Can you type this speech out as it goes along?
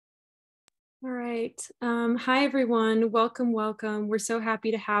right. Hi, everyone. Welcome, welcome. We're so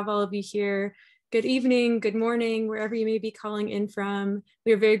happy to have all of you here. Good evening, good morning, wherever you may be calling in from.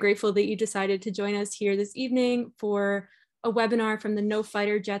 We are very grateful that you decided to join us here this evening for a webinar from the No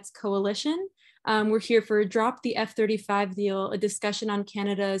Fighter Jets Coalition. We're here for Drop the F-35 Deal, a discussion on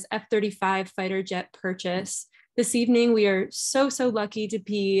Canada's F-35 fighter jet purchase. This evening, we are so lucky to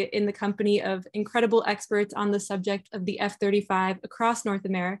be in the company of incredible experts on the subject of the F-35 across North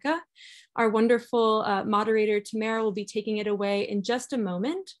America. Our wonderful moderator, Tamara, will be taking it away in just a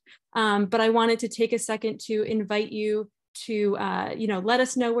moment. But I wanted to take a second to invite you to let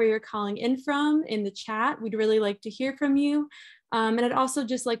us know where you're calling in from in the chat. We'd really like to hear from you. And I'd also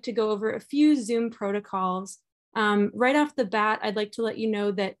just like to go over a few Zoom protocols. Right off the bat, I'd like to let you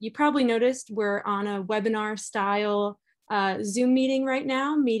know that you probably noticed we're on a webinar style Zoom meeting right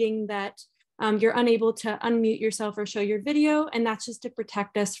now, meaning that you're unable to unmute yourself or show your video, and that's just to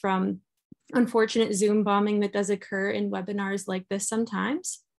protect us from unfortunate Zoom bombing that does occur in webinars like this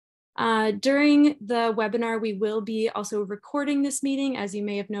sometimes. During the webinar, we will be also recording this meeting, as you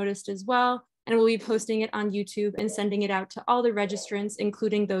may have noticed as well, and we'll be posting it on YouTube and sending it out to all the registrants,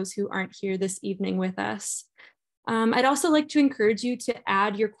 including those who aren't here this evening with us. I'd also like to encourage you to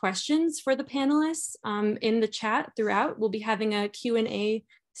add your questions for the panelists in the chat throughout. We'll be having a Q&A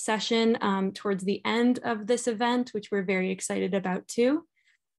session towards the end of this event, which we're very excited about too.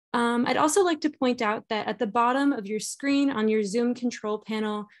 I'd also like to point out that at the bottom of your screen on your Zoom control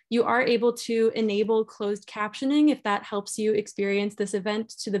panel, you are able to enable closed captioning if that helps you experience this event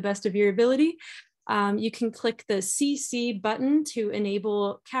to the best of your ability. You can click the CC button to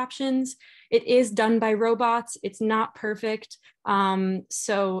enable captions. It is done by robots. It's not perfect.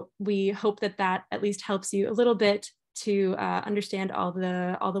 So we hope that that at least helps you a little bit to understand all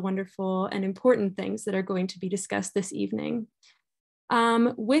the wonderful and important things that are going to be discussed this evening.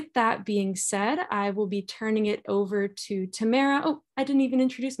 With that being said, I will be turning it over to Tamara. Oh, I didn't even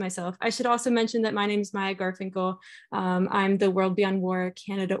introduce myself. I should also mention that my name is Maya Garfinkel. I'm the World Beyond War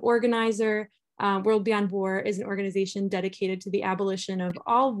Canada organizer. World Beyond War is an organization dedicated to the abolition of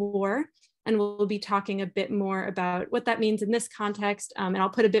all war. And we'll be talking a bit more about what that means in this context. And I'll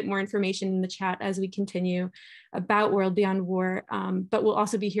put a bit more information in the chat as we continue about World Beyond War. But we'll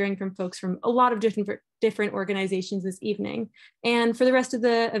also be hearing from folks from a lot of different organizations this evening. And for the rest of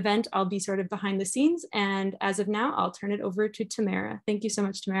the event, I'll be sort of behind the scenes. And as of now, I'll turn it over to Tamara. Thank you so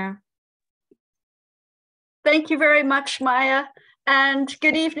much, Tamara. Thank you very much, Maya. And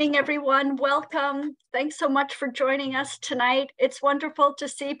good evening, everyone. Welcome. Thanks so much for joining us tonight. It's wonderful to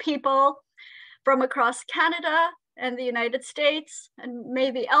see people from across Canada and the United States and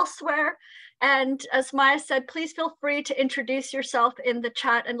maybe elsewhere. And as Maya said, please feel free to introduce yourself in the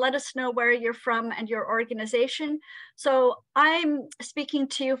chat and let us know where you're from and your organization. So I'm speaking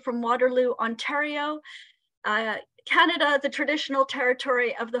to you from Waterloo, Ontario. Canada, the traditional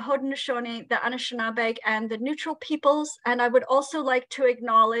territory of the Haudenosaunee, the Anishinaabe, and the Neutral peoples. And I would also like to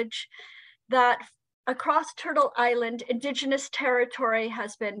acknowledge that across Turtle Island, Indigenous territory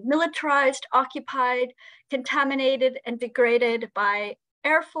has been militarized, occupied, contaminated, and degraded by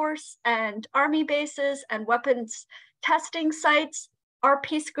Air Force and Army bases and weapons testing sites. Our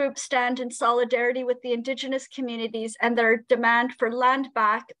peace groups stand in solidarity with the Indigenous communities and their demand for land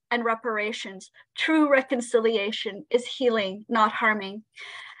back and reparations. True reconciliation is healing, not harming.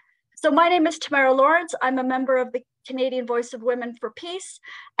 So my name is Tamara Lorincz. I'm a member of the Canadian Voice of Women for Peace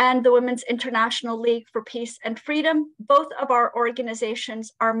and the Women's International League for Peace and Freedom. Both of our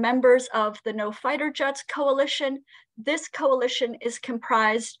organizations are members of the No Fighter Jets Coalition. This coalition is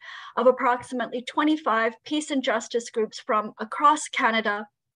comprised of approximately 25 peace and justice groups from across Canada.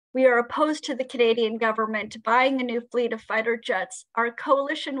 We are opposed to the Canadian government buying a new fleet of fighter jets. Our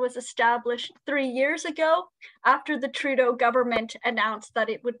coalition was established 3 years ago after the Trudeau government announced that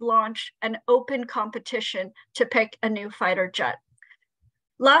it would launch an open competition to pick a new fighter jet.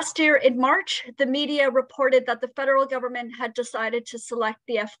 Last year in March, the media reported that the federal government had decided to select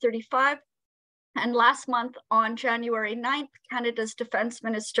the F-35. And last month on January 9th, Canada's Defense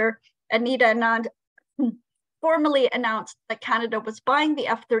Minister, Anita Anand, formally announced that Canada was buying the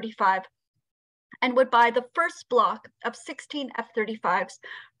F-35 and would buy the first block of 16 F-35s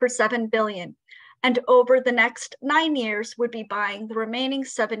for $7 billion. And over the next 9 years would be buying the remaining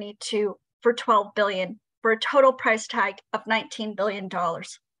 72 for $12 billion, for a total price tag of $19 billion.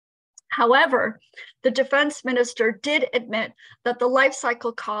 However, the defense minister did admit that the life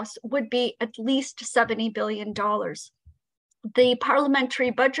cycle cost would be at least $70 billion. The parliamentary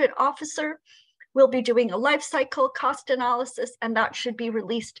budget officer will be doing a life cycle cost analysis, and that should be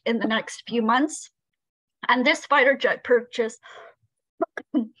released in the next few months. And this fighter jet purchase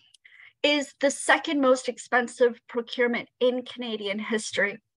is the second most expensive procurement in Canadian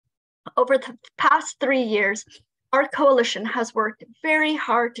history. Over the past 3 years, our coalition has worked very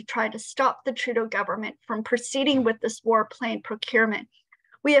hard to try to stop the Trudeau government from proceeding with this warplane procurement.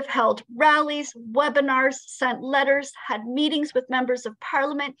 We have held rallies, webinars, sent letters, had meetings with members of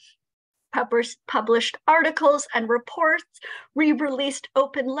parliament, published articles and reports. We released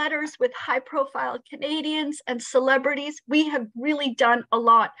open letters with high-profile Canadians and celebrities. We have really done a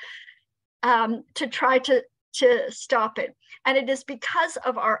lot to try to stop it. And it is because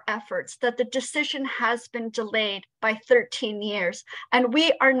of our efforts that the decision has been delayed by 13 years. And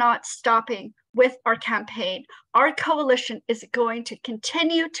we are not stopping with our campaign. Our coalition is going to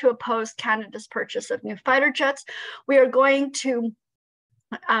continue to oppose Canada's purchase of new fighter jets. We are going to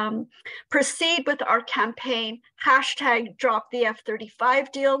proceed with our campaign,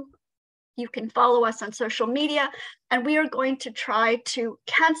 #DropTheF-35 deal. You can follow us on social media, and we are going to try to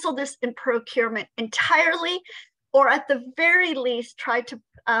cancel this in procurement entirely, or at the very least, try to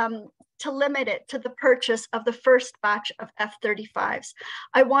limit it to the purchase of the first batch of F-35s.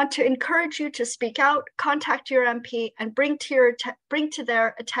 I want to encourage you to speak out, contact your MP, and bring to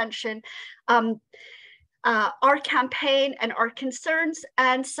their attention our campaign and our concerns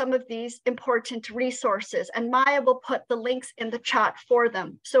and some of these important resources. And Maya will put the links in the chat for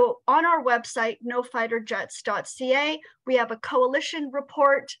them. So on our website, nofighterjets.ca, we have a coalition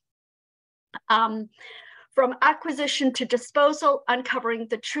report from acquisition to disposal, uncovering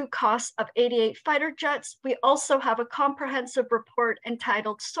the true costs of 88 fighter jets. We also have a comprehensive report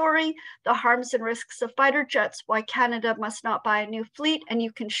entitled Soaring, the Harms and Risks of Fighter Jets, Why Canada Must Not Buy a New Fleet, and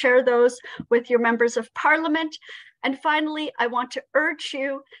you can share those with your members of parliament. And finally, I want to urge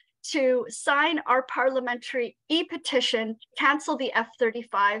you to sign our parliamentary e-petition, cancel the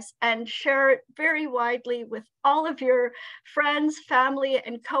F-35s, and share it very widely with all of your friends, family,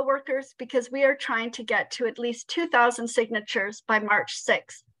 and coworkers, because we are trying to get to at least 2,000 signatures by March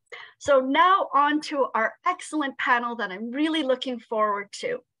 6th. So now on to our excellent panel that I'm really looking forward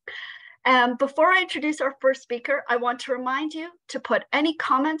to. Before I introduce our first speaker, I want to remind you to put any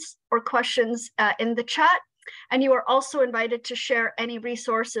comments or questions in the chat. And you are also invited to share any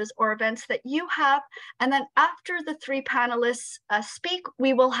resources or events that you have. And then after the three panelists speak,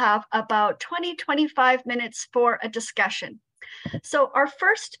 we will have about 20-25 minutes for a discussion. So our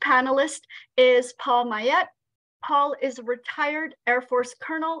first panelist is Paul Maillet. Paul is a retired Air Force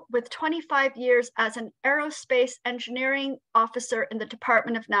colonel with 25 years as an aerospace engineering officer in the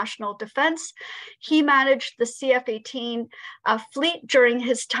Department of National Defense. He managed the CF-18 fleet during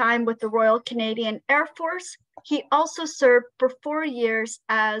his time with the Royal Canadian Air Force. He also served for 4 years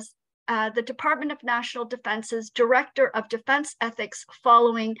as the Department of National Defense's Director of Defense Ethics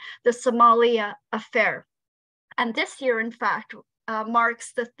following the Somalia affair. And this year, in fact,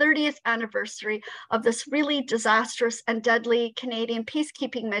 marks the 30th anniversary of this really disastrous and deadly Canadian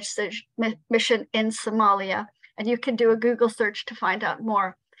peacekeeping mission in Somalia. And you can do a Google search to find out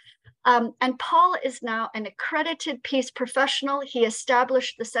more. And Paul is now an accredited peace professional. He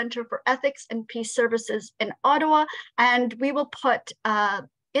established the Center for Ethics and Peace Services in Ottawa, and we will put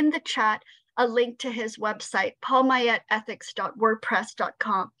in the chat a link to his website,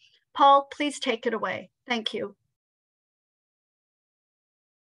 paulmaillettethics.wordpress.com. Paul, please take it away. Thank you.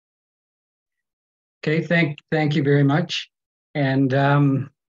 Okay, thank you very much. And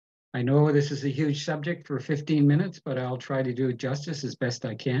I know this is a huge subject for 15 minutes, but I'll try to do it justice as best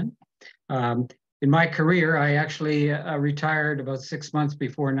I can. In my career, I actually retired about 6 months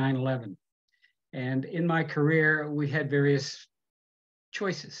before 9/11. And in my career, we had various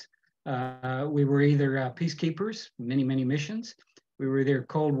choices. We were either peacekeepers, many missions. We were either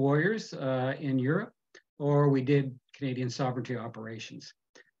cold warriors in Europe, or we did Canadian sovereignty operations.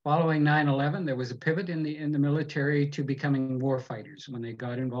 Following 9/11, there was a pivot in the military to becoming war fighters when they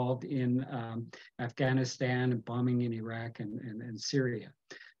got involved in Afghanistan and bombing in Iraq and Syria.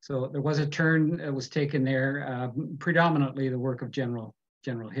 So there was a turn that was taken there, predominantly the work of General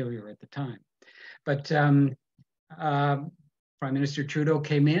Hillier at the time. But Prime Minister Trudeau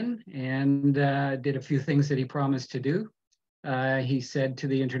came in and did a few things that he promised to do. He said to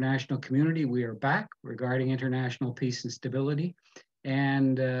the international community, we are back regarding international peace and stability,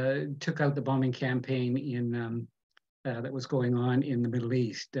 and took out the bombing campaign that was going on in the Middle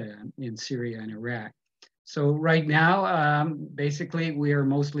East, in Syria and Iraq. So right now, basically, we are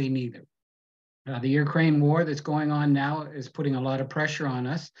mostly neither. The Ukraine war that's going on now is putting a lot of pressure on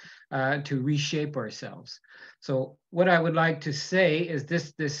us to reshape ourselves. So what I would like to say is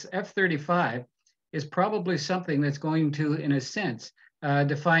this F-35 is probably something that's going to, in a sense,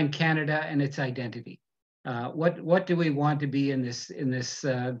 define Canada and its identity. What do we want to be in this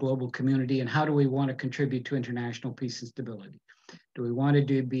global community, and how do we want to contribute to international peace and stability? Do we want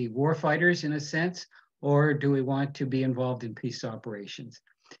to be war fighters in a sense, or do we want to be involved in peace operations?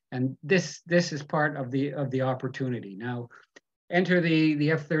 And this is part of the opportunity. Now, enter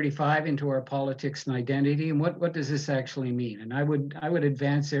the F-35 into our politics and identity, and what does this actually mean? And I would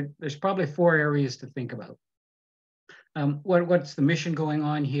advance it. There's probably 4 areas to think about. What's the mission going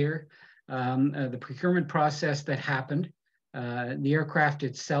on here? The procurement process that happened, the aircraft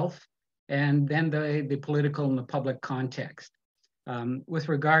itself, and then the political and the public context. With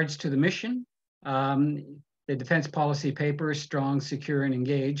regards to the mission, the defense policy paper, strong, secure, and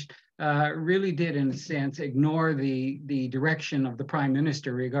engaged, really did, in a sense, ignore the direction of the Prime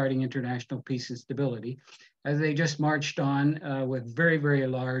Minister regarding international peace and stability, as they just marched on with very, very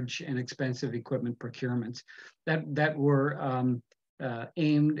large and expensive equipment procurements that were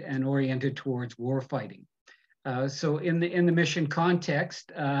aimed and oriented towards war fighting. So in the mission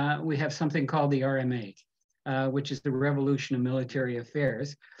context, we have something called the RMA, which is the Revolution of Military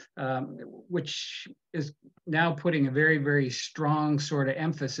Affairs, which is now putting a very, very strong sort of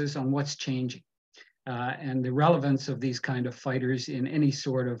emphasis on what's changing and the relevance of these kind of fighters in any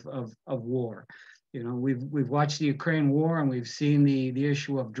sort of war. You know, we've watched the Ukraine war, and we've seen the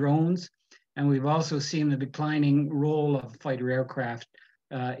issue of drones, and we've also seen the declining role of fighter aircraft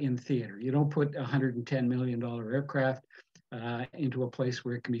in theater. You don't put a $110 million aircraft into a place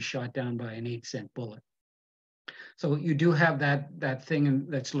where it can be shot down by an 8-cent bullet. So you do have that thing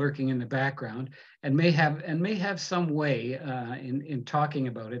that's lurking in the background, and may have some way in talking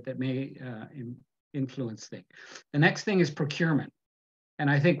about it that may influence things. The next thing is procurement. And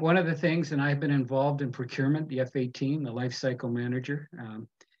I think one of the things, and I've been involved in procurement, the F-18, the life cycle manager,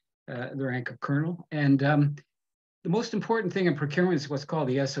 the rank of colonel. And the most important thing in procurement is what's called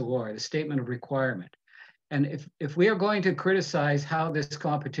the SOR, the Statement of Requirement. And if we are going to criticize how this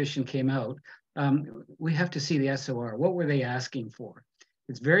competition came out, we have to see the SOR. What were they asking for?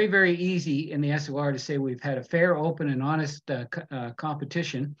 It's very, very easy in the SOR to say we've had a fair, open, and honest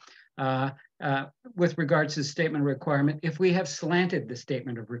competition with regards to the statement of requirement if we have slanted the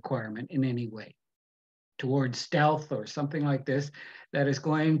statement of requirement in any way towards stealth or something like this that is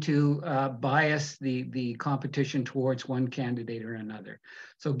going to bias the competition towards one candidate or another.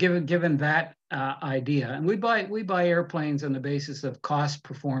 So given that idea, and we buy airplanes on the basis of cost,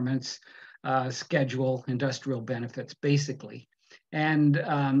 performance, schedule, industrial benefits, basically. And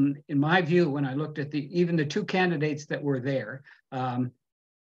in my view, when I looked at even the 2 candidates that were there,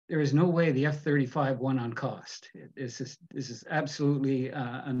 there is no way the F-35 won on cost. This is absolutely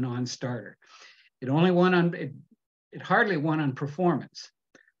a non-starter. It only won on, it hardly won on performance.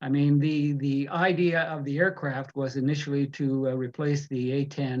 I mean, the idea of the aircraft was initially to replace the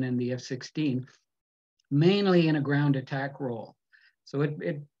A-10 and the F-16, mainly in a ground attack role. So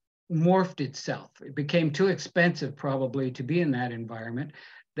it morphed itself. It became too expensive probably to be in that environment.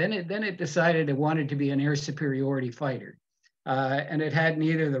 Then it decided it wanted to be an air superiority fighter. And it had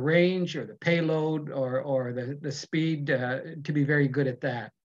neither the range or the payload or the speed to be very good at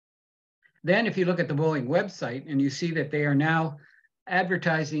that. Then if you look at the Boeing website and you see that they are now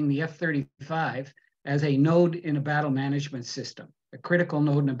advertising the F-35 as a node in a battle management system, a critical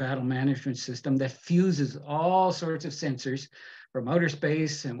node in a battle management system that fuses all sorts of sensors from outer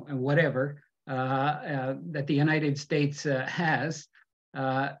space and whatever that the United States has,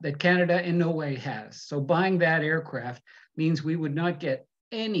 that Canada in no way has. So buying that aircraft means we would not get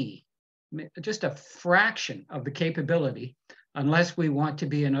just a fraction of the capability unless we want to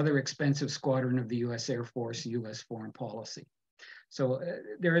be another expensive squadron of the US Air Force, US foreign policy. So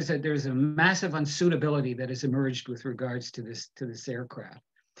there's a massive unsuitability that has emerged with regards to this aircraft.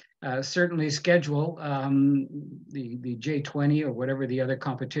 Certainly schedule, the J-20 or whatever the other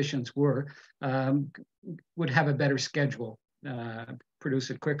competitions were, would have a better schedule, produce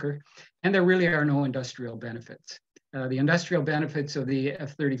it quicker, and there really are no industrial benefits. The industrial benefits of the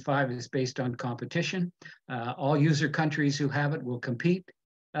F-35 is based on competition. All user countries who have it will compete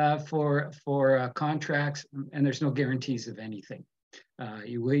for contracts, and there's no guarantees of anything.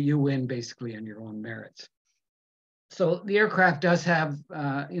 You win basically on your own merits. So the aircraft does have,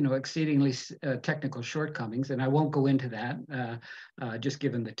 exceedingly technical shortcomings, and I won't go into that, just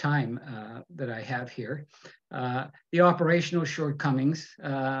given the time that I have here. The operational shortcomings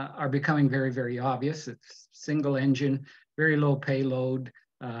are becoming very, very obvious. It's single engine, very low payload,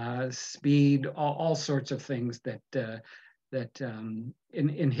 speed, all sorts of things that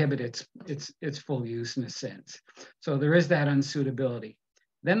inhibit its full use in a sense. So there is that unsuitability.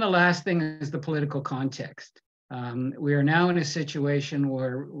 Then the last thing is the political context. We are now in a situation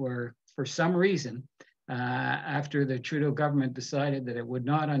where for some reason, after the Trudeau government decided that it would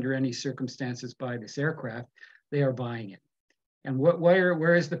not, under any circumstances, buy this aircraft, they are buying it. And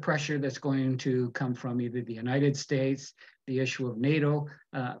where is the pressure that's going to come from? Either the United States, the issue of NATO,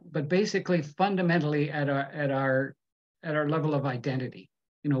 but basically fundamentally at our level of identity.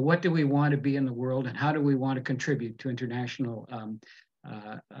 You know, what do we want to be in the world, and how do we want to contribute to international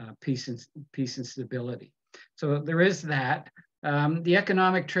peace and stability? So there is that. The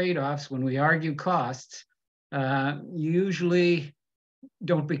economic trade-offs, when we argue costs, usually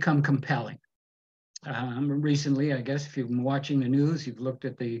don't become compelling. Recently, I guess, if you've been watching the news, you've looked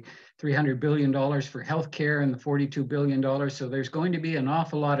at the $300 billion for healthcare and the $42 billion. So there's going to be an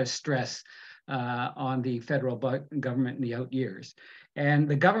awful lot of stress on the federal government in the out years. And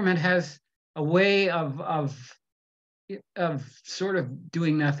the government has a way of sort of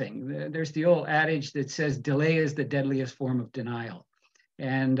doing nothing. There's the old adage that says delay is the deadliest form of denial.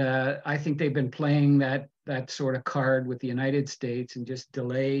 And I think they've been playing that sort of card with the United States and just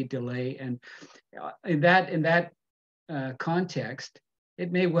delay. And in that context,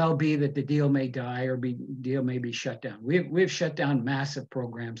 it may well be that the deal may die or deal may be shut down. We've shut down massive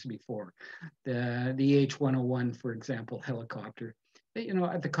programs before. The H-101, for example, helicopter, you know,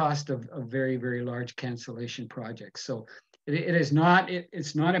 at the cost of very, very large cancellation projects. So it's not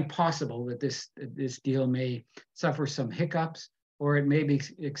impossible that this deal may suffer some hiccups, or it may be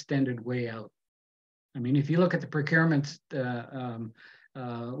extended way out. I mean, if you look at the procurement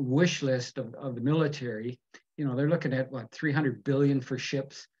wish list of the military, you know, they're looking at what, 300 billion for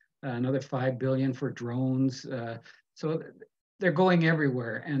ships, another 5 billion for drones. So they're going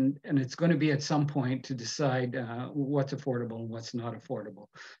everywhere, and it's going to be at some point to decide what's affordable and what's not affordable.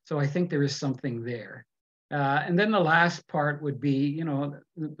 So I think there is something there. And then the last part would be, you know,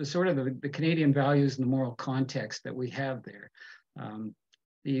 the sort of the Canadian values and the moral context that we have there.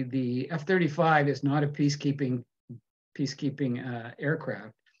 The F-35 is not a peacekeeping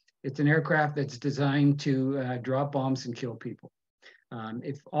aircraft. It's an aircraft that's designed to drop bombs and kill people.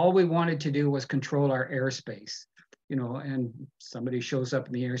 If all we wanted to do was control our airspace, you know, and somebody shows up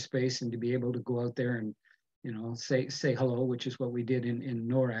in the airspace, and to be able to go out there and, you know, say hello, which is what we did in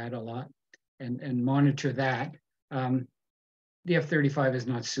NORAD a lot, and monitor that, the F-35 is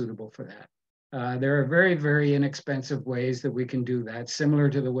not suitable for that. There are very, very inexpensive ways that we can do that, similar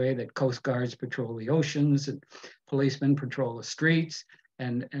to the way that Coast Guards patrol the oceans and policemen patrol the streets.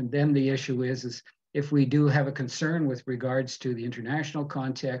 And then the issue is if we do have a concern with regards to the international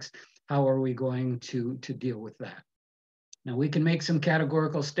context, how are we going to deal with that? Now, we can make some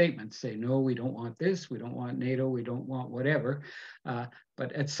categorical statements, say, no, we don't want this, we don't want NATO, we don't want whatever.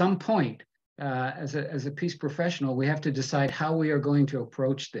 But at some point, as a peace professional, we have to decide how we are going to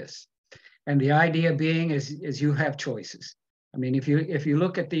approach this. And the idea being is you have choices. I mean, if you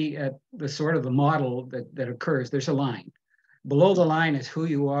look at the sort of the model that occurs, there's a line. Below the line is who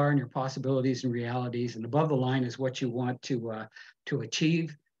you are and your possibilities and realities, and above the line is what you want to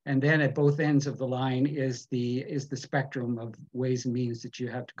achieve. And then at both ends of the line is the spectrum of ways and means that you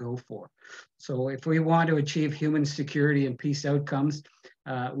have to go for. So if we want to achieve human security and peace outcomes,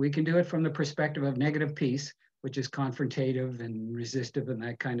 we can do it from the perspective of negative peace, which is confrontative and resistive and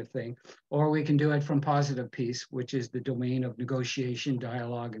that kind of thing. Or we can do it from positive peace, which is the domain of negotiation,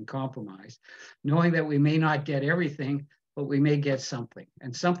 dialogue, and compromise, knowing that we may not get everything, but we may get something.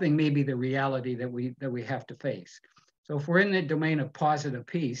 And something may be the reality that we have to face. So if we're in the domain of positive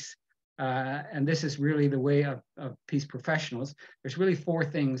peace, and this is really the way of peace professionals, there's really 4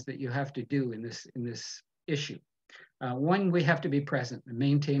 things that you have to do in this issue. One, we have to be present and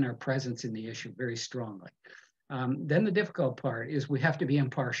maintain our presence in the issue very strongly. Then the difficult part is we have to be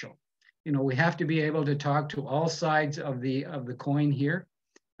impartial. You know, we have to be able to talk to all sides of the coin here,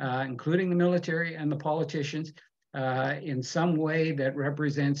 including the military and the politicians, in some way that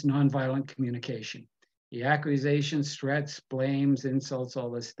represents nonviolent communication. The accusations, threats, blames, insults,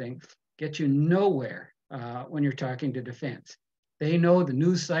 all this thing, get you nowhere when you're talking to defense. They know the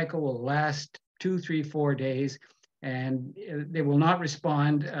news cycle will last 2, 3, 4 days, and they will not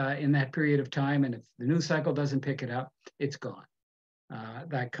respond in that period of time. And if the news cycle doesn't pick it up, it's gone,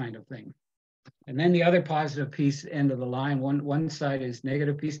 that kind of thing. And then the other positive peace end of the line, one side is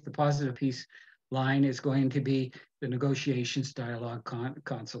negative peace. The positive peace line is going to be the negotiations, dialogue,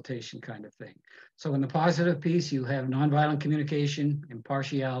 consultation kind of thing. So in the positive piece, you have nonviolent communication,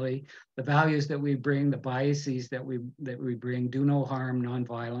 impartiality, the values that we bring, the biases that we bring, do no harm,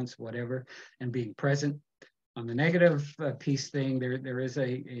 nonviolence, whatever, and being present. On the negative piece thing, there is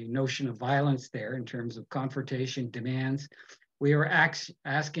a notion of violence there in terms of confrontation, demands. We are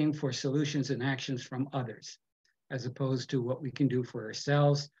asking for solutions and actions from others, as opposed to what we can do for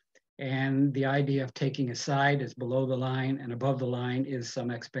ourselves. And the idea of taking a side is below the line, and above the line is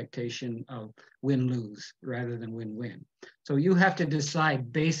some expectation of win-lose rather than win-win. So you have to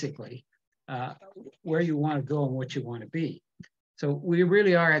decide basically where you want to go and what you want to be. So we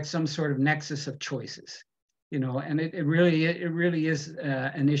really are at some sort of nexus of choices, you know, and it really is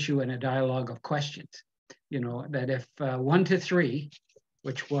an issue and a dialogue of questions, you know, that if 1 to 3,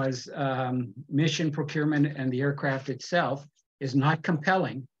 which was mission, procurement, and the aircraft itself, is not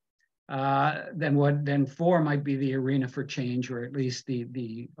compelling, then 4 might be the arena for change, or at least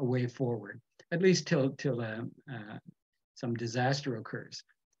the way forward, at least till some disaster occurs.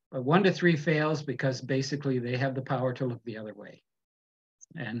 But 1 to 3 fails because basically they have the power to look the other way,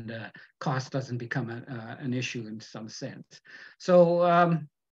 and cost doesn't become an issue in some sense. So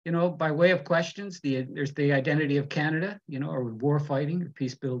you know, by way of questions, there's the identity of Canada. You know, are we war fighting or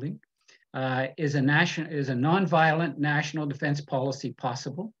peace building? Is a nonviolent national defense policy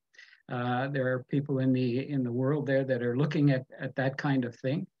possible? There are people in the world there that are looking at that kind of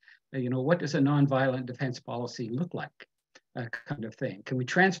thing. You know, what does a nonviolent defense policy look like? Kind of thing. Can we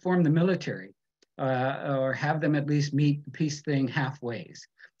transform the military, or have them at least meet the peace thing halfways?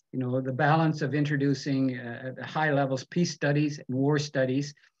 You know, the balance of introducing at high levels peace studies and war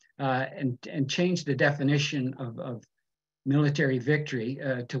studies, and change the definition of military victory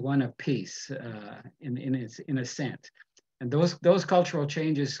to one of peace, in a sense. And those cultural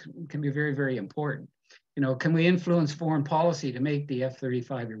changes can be very, very important. You know, can we influence foreign policy to make the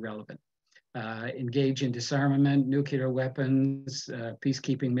F-35 irrelevant? Engage in disarmament, nuclear weapons,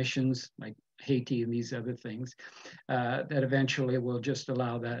 peacekeeping missions like Haiti and these other things, that eventually will just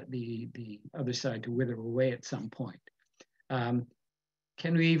allow the other side to wither away at some point.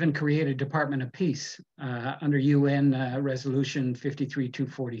 Can we even create a Department of Peace under UN Resolution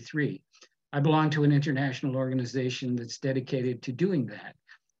 53243? I belong to an international organization that's dedicated to doing that,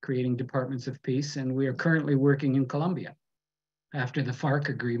 creating departments of peace, and we are currently working in Colombia. After the FARC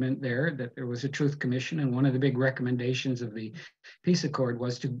agreement that there was a truth commission, and one of the big recommendations of the peace accord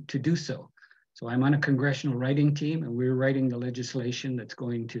was to do so. So I'm on a congressional writing team, and we're writing the legislation that's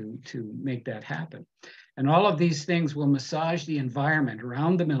going to make that happen. And all of these things will massage the environment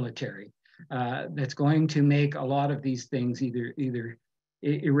around the military that's going to make a lot of these things either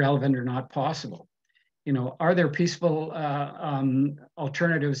irrelevant or not possible. You know, are there peaceful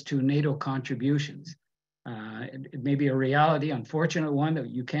alternatives to NATO contributions? It may be a reality, unfortunate one, that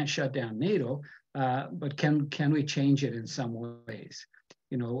you can't shut down NATO, but can we change it in some ways?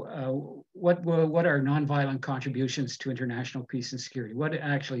 You know, what are nonviolent contributions to international peace and security? What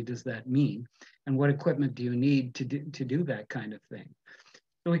actually does that mean? And what equipment do you need to do that kind of thing?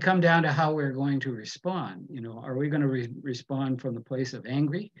 So we come down to how we're going to respond. You know, are we going to respond from the place of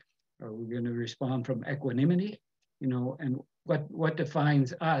angry? Are we going to respond from equanimity? You know, and what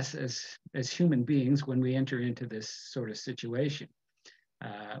defines us as human beings when we enter into this sort of situation?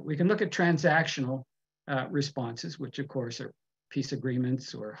 We can look at transactional responses, which of course are peace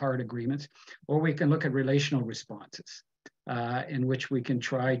agreements or hard agreements, or we can look at relational responses, in which we can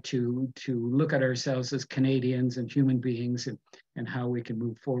try to look at ourselves as Canadians and human beings, and how we can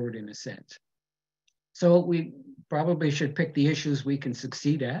move forward in a sense. So we probably should pick the issues we can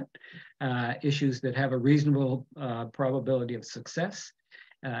succeed at, issues that have a reasonable probability of success,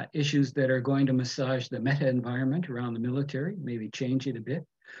 issues that are going to massage the meta environment around the military, maybe change it a bit,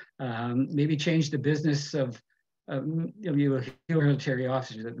 maybe change the business of military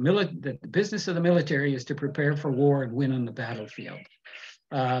officers. That the business of the military is to prepare for war and win on the battlefield,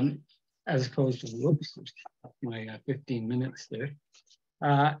 as opposed to, whoops, my 15 minutes there.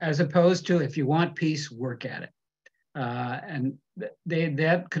 As opposed to, if you want peace, work at it. And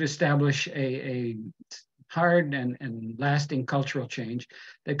that could establish a hard and lasting cultural change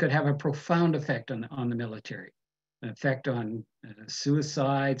that could have a profound effect on the military, an effect on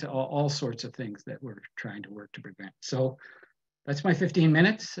suicides, all sorts of things that we're trying to work to prevent. So that's my 15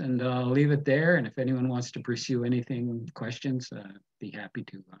 minutes, and I'll leave it there. And if anyone wants to pursue anything, questions, be happy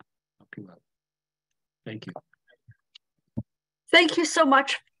to help you out. Thank you. Thank you so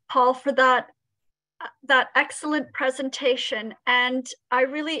much, Paul, for that excellent presentation. And I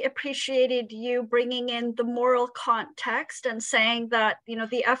really appreciated you bringing in the moral context and saying that, you know,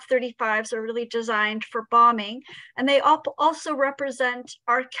 the F-35s are really designed for bombing. And they also represent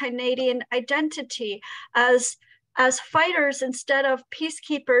our Canadian identity as fighters instead of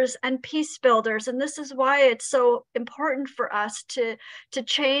peacekeepers and peace builders. And this is why it's so important for us to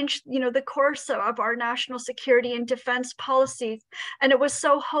change, you know, the course of our national security and defense policies. And it was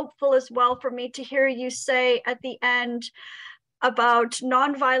so hopeful as well for me to hear you say at the end about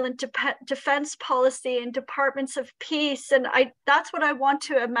nonviolent defense policy and departments of peace. And that's what I want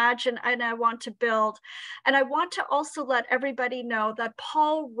to imagine and I want to build. And I want to also let everybody know that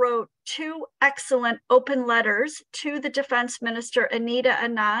Paul wrote 2 excellent open letters to the Defense Minister, Anita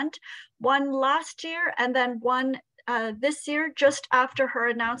Anand, one last year and then one this year, just after her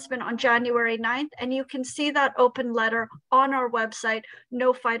announcement on January 9th. And you can see that open letter on our website,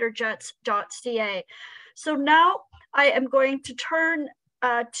 nofighterjets.ca. So now I am going to turn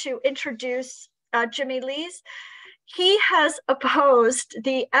to introduce Jimmy Leas. He has opposed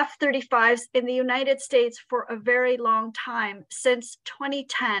the F-35s in the United States for a very long time, since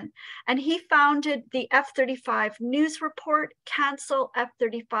 2010. And he founded the F-35 News Report,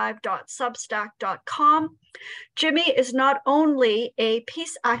 cancelf35.substack.com. Jimmy is not only a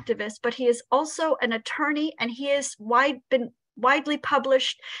peace activist, but he is also an attorney, and he has been widely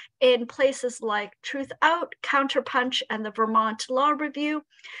published in places like Truth Out, Counterpunch, and the Vermont Law Review.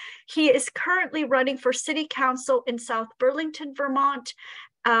 He is currently running for city council in South Burlington, Vermont,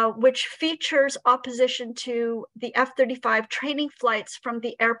 which features opposition to the F-35 training flights from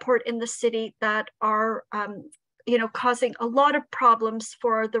the airport in the city that are causing a lot of problems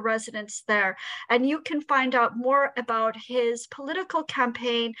for the residents there. And you can find out more about his political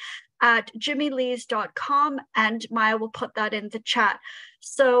campaign at jimmyleas.com, and Maya will put that in the chat.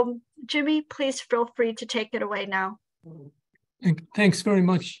 So Jimmy, please feel free to take it away now. Thanks very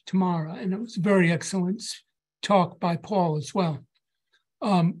much, Tamara. And it was a very excellent talk by Paul as well.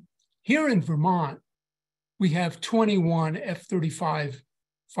 Here in Vermont, we have 21 F-35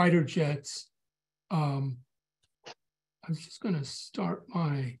 fighter jets. I'm just going to start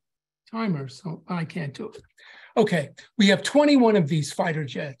my timer, so I can't do it. Okay, we have 21 of these fighter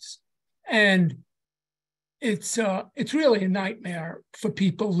jets, and it's really a nightmare for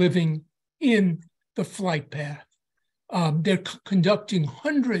people living in the flight path. They're conducting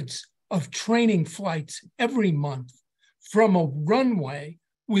hundreds of training flights every month from a runway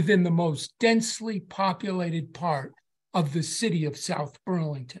within the most densely populated part of the city of South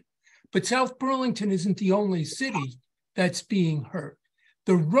Burlington. But South Burlington isn't the only city that's being hurt.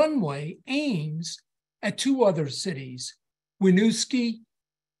 The runway aims at 2 other cities, Winooski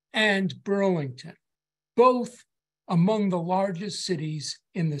and Burlington, both among the largest cities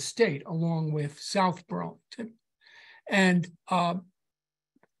in the state, along with South Burlington. And there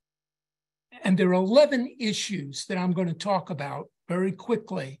are 11 issues that I'm going to talk about very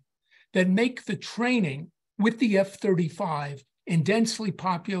quickly that make the training with the F-35 in densely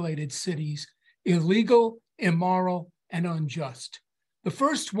populated cities illegal, immoral, and unjust. The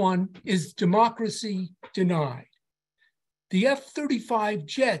first one is democracy denied. The F-35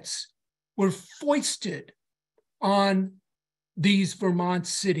 jets were foisted on these Vermont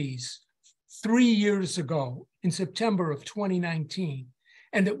cities 3 years ago in September of 2019,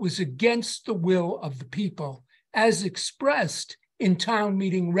 and it was against the will of the people as expressed in town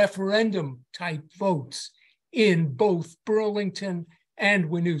meeting referendum type votes in both Burlington and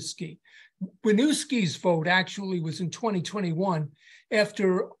Winooski. Winooski's vote actually was in 2021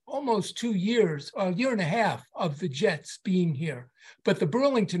 after almost 2 years, a year and a half of the jets being here. But the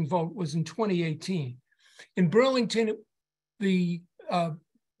Burlington vote was in 2018. In Burlington, the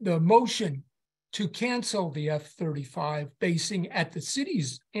motion to cancel the F-35 basing at the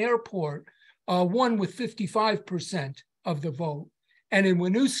city's airport won with 55% of the vote. And in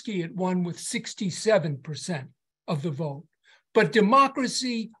Winooski, it won with 67% of the vote. But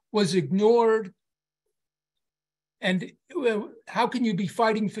democracy was ignored. And how can you be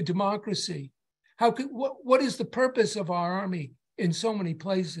fighting for democracy? What is the purpose of our army in so many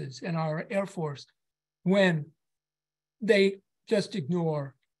places and our Air Force when they just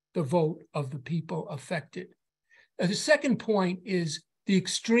ignore the vote of the people affected? The second point is the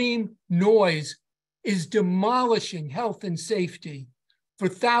extreme noise is demolishing health and safety for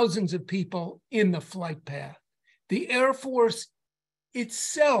thousands of people in the flight path. The Air Force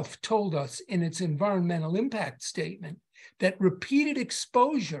itself told us in its environmental impact statement that repeated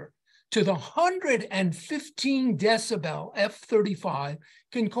exposure to the 115 decibel F-35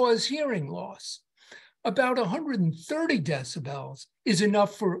 can cause hearing loss. About 130 decibels is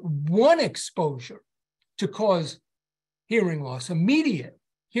enough for one exposure to cause hearing loss, immediate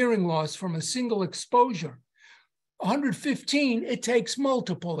hearing loss from a single exposure. 115, it takes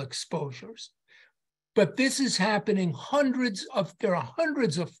multiple exposures. But this is happening there are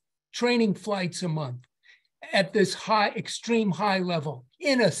hundreds of training flights a month at this extreme high level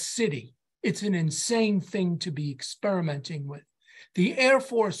in a city. It's an insane thing to be experimenting with. The Air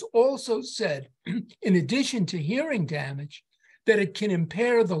Force also said, in addition to hearing damage, that it can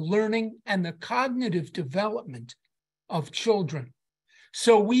impair the learning and the cognitive development of children.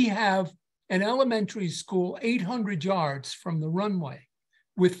 So we have an elementary school 800 yards from the runway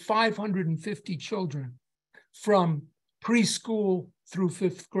with 550 children from preschool through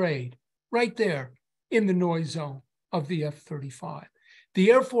 5th grade, right there in the noise zone of the F-35. The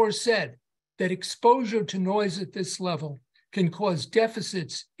Air Force said that exposure to noise at this level can cause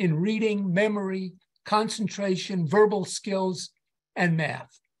deficits in reading, memory, concentration, verbal skills, and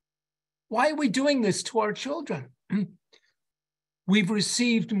math. Why are we doing this to our children? We've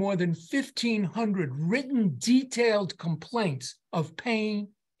received more than 1,500 written, detailed complaints of pain,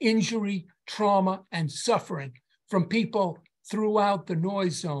 injury, trauma, and suffering from people throughout the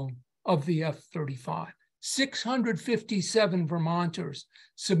noise zone of the F-35. 657 Vermonters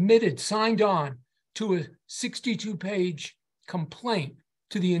signed on to a 62-page complaint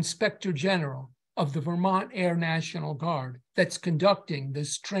to the Inspector General of the Vermont Air National Guard that's conducting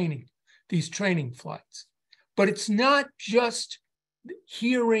these training flights. But it's not just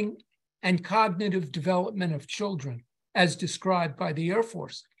hearing and cognitive development of children as described by the Air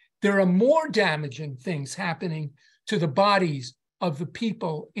Force. There are more damaging things happening to the bodies of the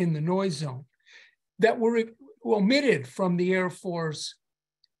people in the noise zone that were omitted from the Air Force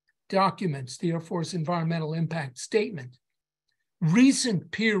documents, the Air Force Environmental Impact Statement. Recent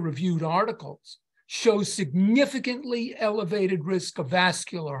peer-reviewed articles show significantly elevated risk of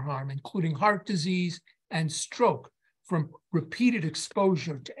vascular harm, including heart disease and stroke from repeated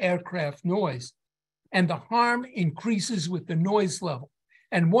exposure to aircraft noise. And the harm increases with the noise level.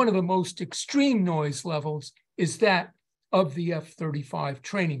 And one of the most extreme noise levels is that of the F-35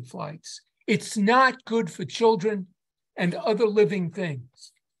 training flights. It's not good for children and other living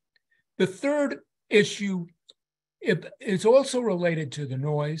things. The third issue is also related to the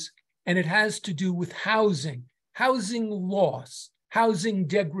noise, and it has to do with housing loss, housing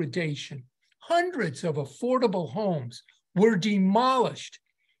degradation. Hundreds of affordable homes were demolished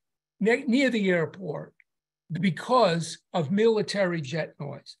near the airport because of military jet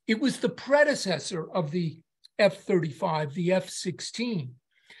noise. It was the predecessor of the F-35, the F-16.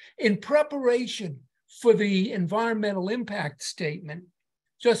 In preparation for the environmental impact statement,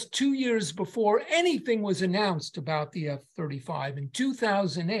 just 2 years before anything was announced about the F-35 in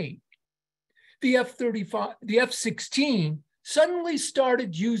 2008, the F-16 suddenly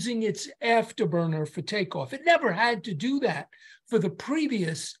started using its afterburner for takeoff. It never had to do that for the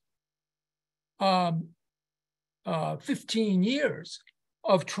previous 15 years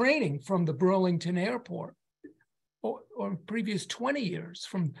of training from the Burlington airport, or previous 20 years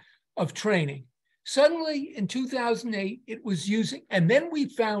of training. Suddenly in 2008, it was using, and then we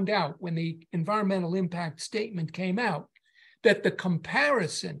found out when the environmental impact statement came out that the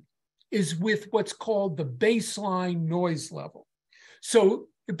comparison is with what's called the baseline noise level. So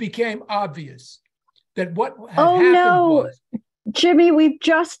it became obvious that what had happened was— Jimmy, we've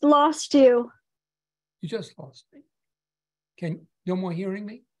just lost you. You just lost me. No more hearing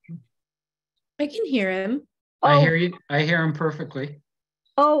me? I can hear him. I hear you. I hear him perfectly.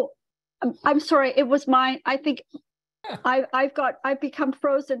 Oh, I'm sorry. It was mine. I think I've become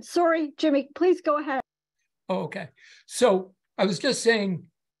frozen. Sorry, Jimmy, please go ahead. Oh, okay. So I was just saying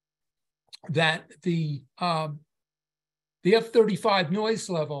that the F-35 noise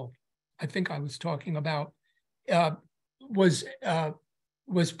level, I think I was talking about, was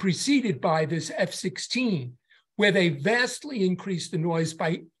preceded by this F-16, where they vastly increased the noise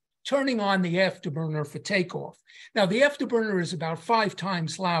by turning on the afterburner for takeoff. Now, the afterburner is about 5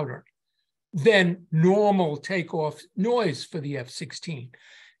 times louder than normal takeoff noise for the F-16.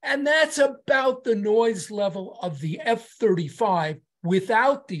 And that's about the noise level of the F-35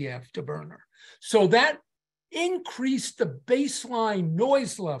 without the afterburner. So that increased the baseline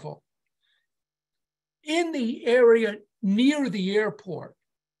noise level in the area near the airport.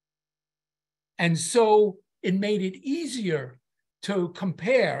 And so it made it easier to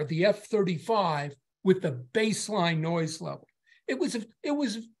compare the F-35 with the baseline noise level. It was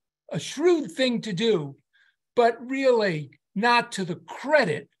a shrewd thing to do, but really not to the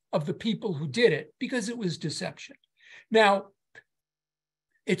credit of the people who did it, because it was deception. Now,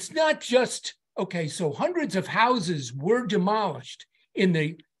 it's not just, okay, so hundreds of houses were demolished in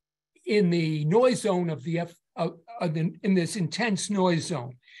the noise zone of the in this intense noise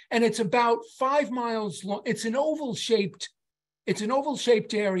zone. And it's about 5 miles long. It's an oval-shaped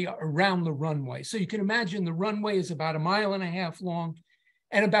area around the runway. So you can imagine the runway is about 1.5 miles long,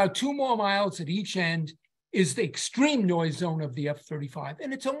 and about 2 more miles at each end is the extreme noise zone of the F-35.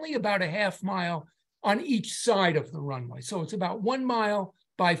 And it's only about 0.5 mile on each side of the runway. So it's about 1 mile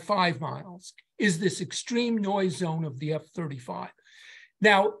by 5 miles is this extreme noise zone of the F-35.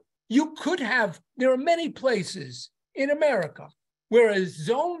 Now, there are many places in America, where a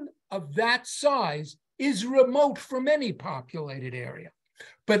zone of that size is remote from any populated area.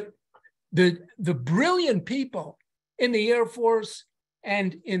 But the brilliant people in the Air Force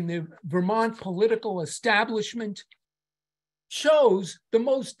and in the Vermont political establishment chose the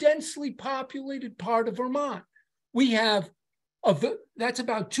most densely populated part of Vermont. We have, that's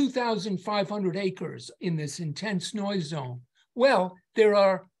about 2,500 acres in this intense noise zone. Well, there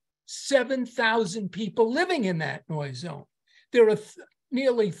are 7,000 people living in that noise zone. There are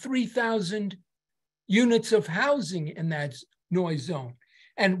nearly 3,000 units of housing in that noise zone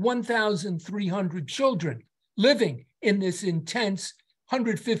and 1,300 children living in this intense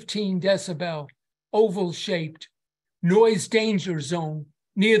 115 decibel oval-shaped noise danger zone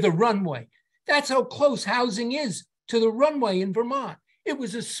near the runway. That's how close housing is to the runway in Vermont. It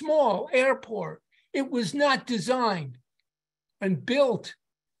was a small airport. It was not designed and built.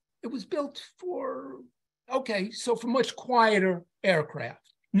 It was built for, for much quieter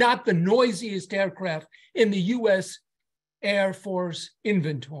aircraft, not the noisiest aircraft in the US Air Force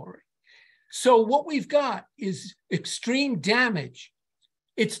inventory. So what we've got is extreme damage.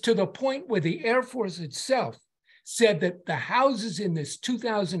 It's to the point where the Air Force itself said that the houses in this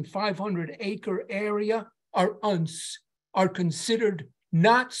 2,500 acre area are considered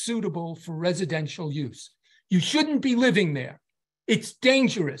not suitable for residential use. You shouldn't be living there. It's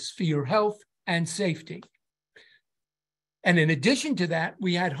dangerous for your health and safety. And in addition to that,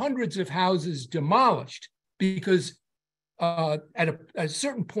 we had hundreds of houses demolished because at a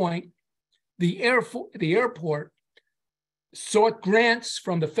certain point, the airport sought grants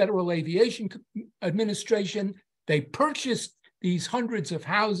from the Federal Aviation Administration. They purchased these hundreds of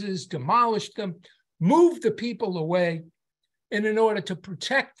houses, demolished them, moved the people away, and in order to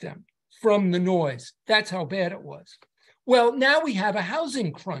protect them from the noise. That's how bad it was. Well, now we have a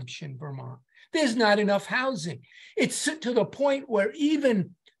housing crunch in Vermont. There's not enough housing. It's to the point where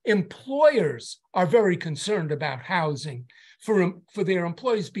even employers are very concerned about housing for their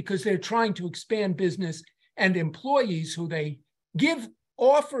employees because they're trying to expand business, and employees who they give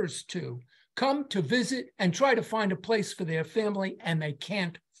offers to come to visit and try to find a place for their family, and they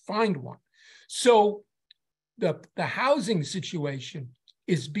can't find one. So the housing situation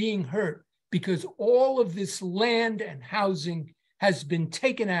is being hurt because all of this land and housing has been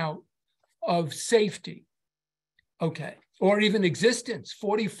taken out of safety, or even existence.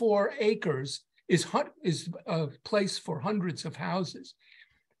 44 acres is a place for hundreds of houses.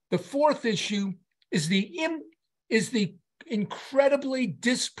 The fourth issue is the incredibly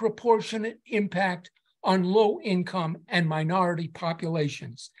disproportionate impact on low-income and minority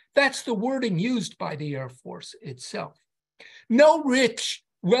populations. That's the wording used by the Air Force itself. No rich,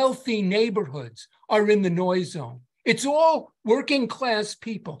 wealthy neighborhoods are in the noise zone. It's all working class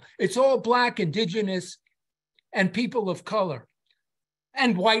people. It's all Black, Indigenous, and people of color,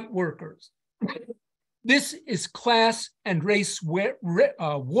 and white workers. This is class and race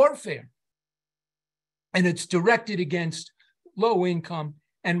warfare, and it's directed against low-income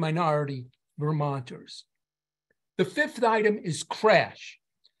and minority Vermonters. The fifth item is crash.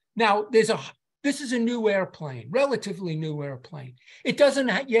 Now, this is a new airplane, relatively new airplane. It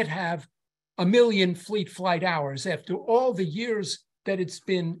doesn't yet have 1 million flight hours after all the years that it's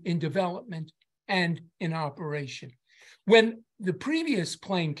been in development and in operation. When the previous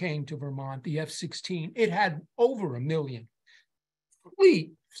plane came to Vermont, the F-16, it had over 1 million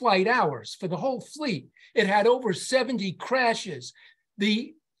flight hours for the whole fleet. It had over 70 crashes.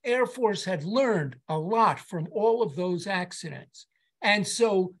 The Air Force had learned a lot from all of those accidents. And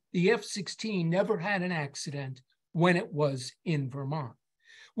so the F-16 never had an accident when it was in Vermont.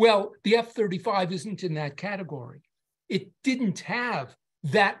 Well, the F-35 isn't in that category. It didn't have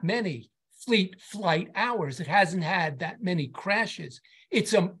that many flight hours. It hasn't had that many crashes.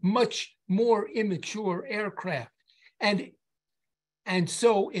 It's a much more immature aircraft. And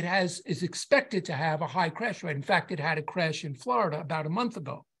so it is expected to have a high crash rate. In fact, it had a crash in Florida about a month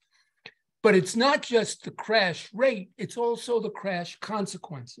ago. But it's not just the crash rate, it's also the crash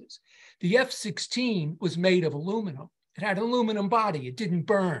consequences. The F-16 was made of aluminum. It had an aluminum body, it didn't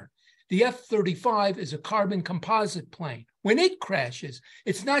burn. The F-35 is a carbon composite plane. When it crashes,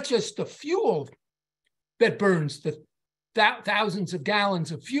 it's not just the fuel that burns the thousands of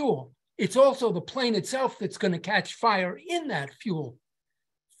gallons of fuel, it's also the plane itself that's going to catch fire in that fuel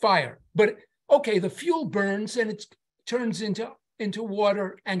fire. But okay, the fuel burns and it turns into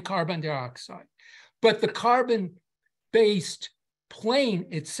water and carbon dioxide. But the carbon-based plane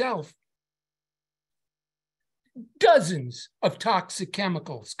itself, dozens of toxic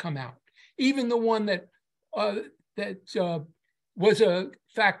chemicals come out. Even the one that was a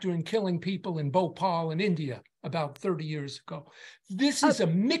factor in killing people in Bhopal in India about 30 years ago. This is a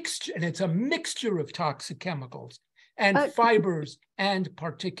mixture, and it's a mixture of toxic chemicals and fibers and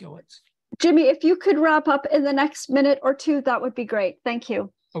particulates. Jimmy, if you could wrap up in the next minute or two, that would be great. Thank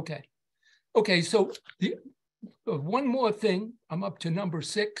you. Okay. Okay, so one more thing. I'm up to number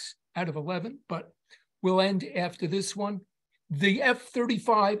 6 out of 11, but we'll end after this one. The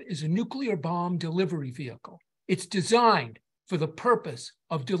F-35 is a nuclear bomb delivery vehicle. It's designed for the purpose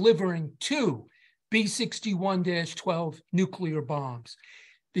of delivering 2 B-61-12 nuclear bombs.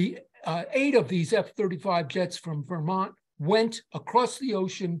 The 8 of these F-35 jets from Vermont went across the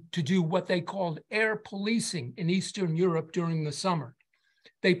ocean to do what they called air policing in Eastern Europe during the summer.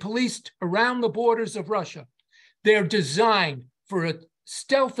 They policed around the borders of Russia. They're designed for a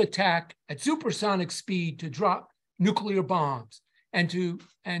stealth attack at supersonic speed to drop nuclear bombs, and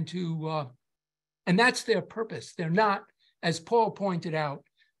that's their purpose. They're not, as Paul pointed out,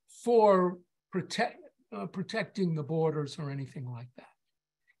 for protecting the borders or anything like that.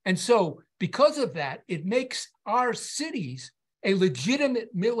 And so because of that, it makes our cities a legitimate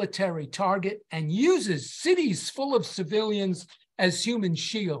military target and uses cities full of civilians as human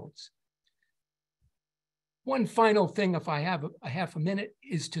shields. One final thing, if I have a half a minute,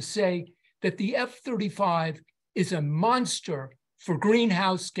 is to say that the F-35 is a monster for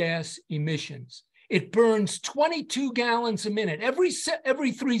greenhouse gas emissions. It burns 22 gallons a minute. Every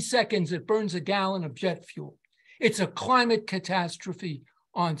 3 seconds, it burns a gallon of jet fuel. It's a climate catastrophe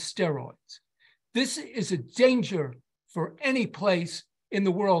on steroids. This is a danger for any place in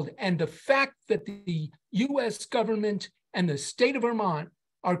the world. And the fact that the US government and the state of Vermont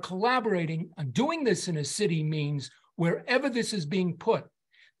are collaborating on doing this in a city means wherever this is being put,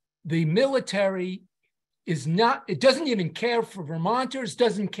 the military is not, it doesn't even care for Vermonters,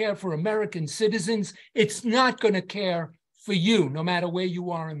 doesn't care for American citizens. It's not going to care for you, no matter where you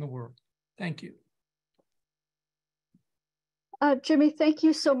are in the world. Thank you. Jimmy, thank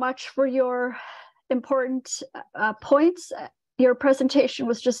you so much for your important points. Your presentation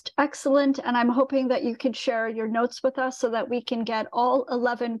was just excellent, and I'm hoping that you can share your notes with us so that we can get all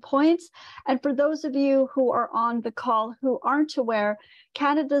 11 points. And for those of you who are on the call who aren't aware,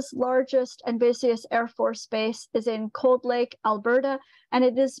 Canada's largest and busiest Air Force base is in Cold Lake, Alberta, and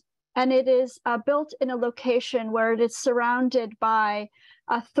it is built in a location where it is surrounded by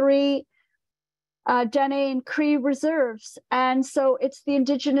 3 Dene and Cree reserves. And so it's the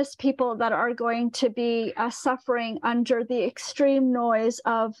Indigenous people that are going to be suffering under the extreme noise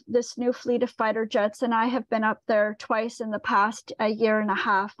of this new fleet of fighter jets. And I have been up there twice in the past year and a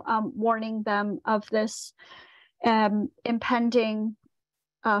half, warning them of this impending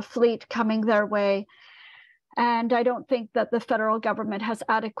fleet coming their way. And I don't think that the federal government has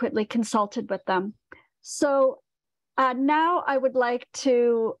adequately consulted with them. So now I would like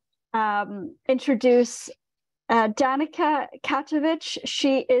to introduce Danaka Katovich.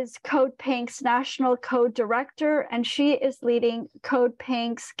 She is CODEPINK's National Code Director, and she is leading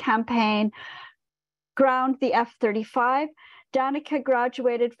CODEPINK's campaign, Ground the F-35. Danaka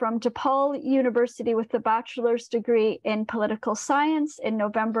graduated from DePaul University with a bachelor's degree in political science in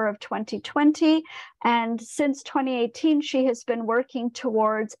November of 2020. And since 2018, she has been working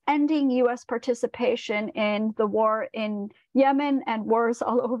towards ending US participation in the war in Yemen and wars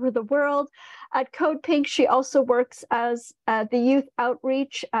all over the world. At CODEPINK, she also works as the youth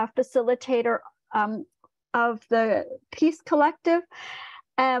outreach facilitator of the Peace Collective,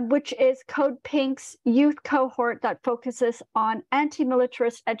 which is CODEPINK's youth cohort that focuses on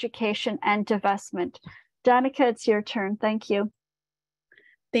anti-militarist education and divestment. Danaka, it's your turn. Thank you.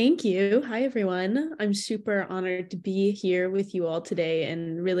 Thank you. Hi, everyone. I'm super honored to be here with you all today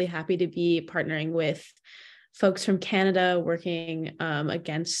and really happy to be partnering with folks from Canada working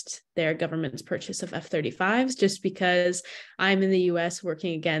against their government's purchase of F-35s, just because I'm in the US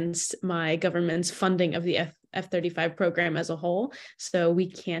working against my government's funding of the F-35 program as a whole. So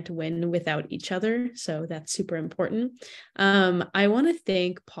we can't win without each other. So that's super important. I want to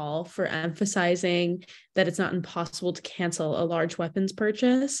thank Paul for emphasizing that it's not impossible to cancel a large weapons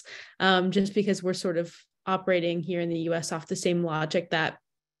purchase, just because we're sort of operating here in the US off the same logic that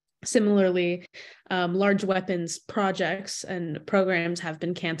similarly, large weapons projects and programs have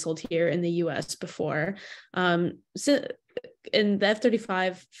been canceled here in the US before. And the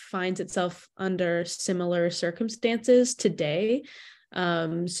F-35 finds itself under similar circumstances today.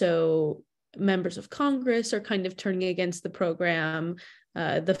 So members of Congress are kind of turning against the program.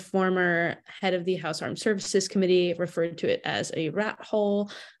 The former head of the House Armed Services Committee referred to it as a rat hole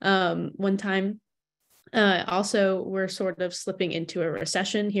one time. Also, we're sort of slipping into a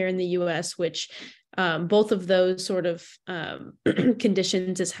recession here in the US, which Both of those sort of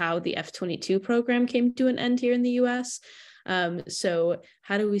conditions is how the F-22 program came to an end here in the US. So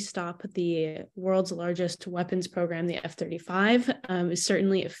how do we stop the world's largest weapons program, the F-35, is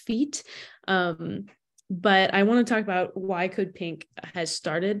certainly a feat. But I want to talk about why CODEPINK has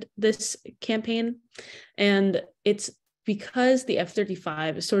started this campaign. And it's because the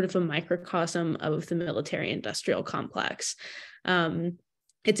F-35 is sort of a microcosm of the military-industrial complex.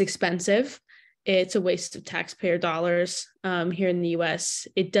 It's expensive. It's a waste of taxpayer dollars here in the US.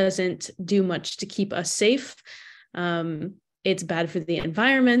 It doesn't do much to keep us safe. It's bad for the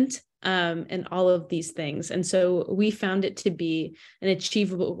environment, and all of these things. And so we found it to be an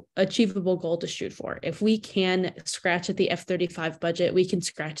achievable goal to shoot for. If we can scratch at the F-35 budget, we can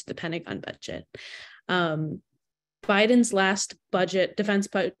scratch the Pentagon budget. Biden's last defense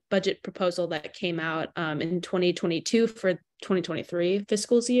budget proposal that came out in 2022 for 2023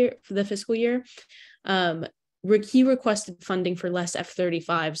 fiscal year, he requested funding for less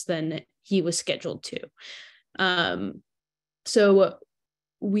F-35s than he was scheduled to. So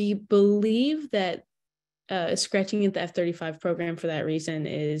we believe that scratching at the F-35 program for that reason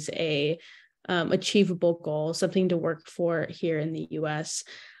is a achievable goal, something to work for here in the US.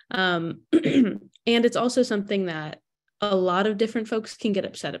 And it's also something that a lot of different folks can get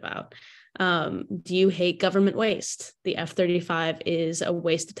upset about. Do you hate government waste? The F-35 is a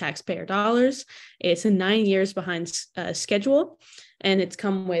waste of taxpayer dollars. It's 9 years behind schedule, and it's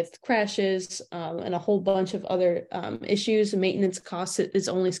come with crashes and a whole bunch of other issues. Maintenance costs is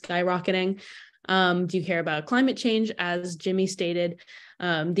only skyrocketing. Do you care about climate change? As Jimmy stated,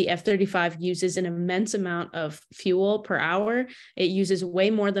 the F-35 uses an immense amount of fuel per hour. It uses way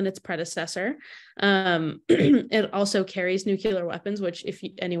more than its predecessor. It also carries nuclear weapons, which if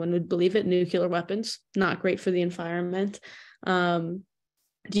anyone would believe it, nuclear weapons, not great for the environment.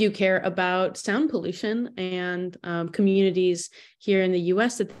 Do you care about sound pollution and communities here in the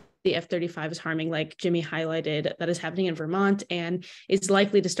US that the F-35 is harming, like Jimmy highlighted, that is happening in Vermont and is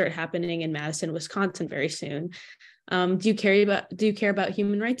likely to start happening in Madison, Wisconsin very soon? Do you care about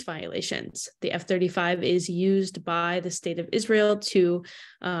human rights violations? The F-35 is used by the state of Israel to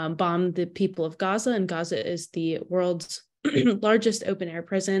bomb the people of Gaza, and Gaza is the world's largest open air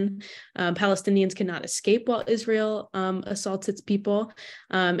prison. Palestinians cannot escape while Israel assaults its people.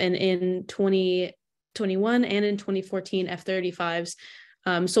 And in 2021 and in 2014, F-35s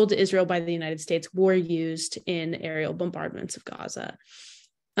sold to Israel by the United States were used in aerial bombardments of Gaza.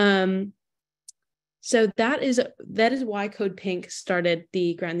 So that is why CODEPINK started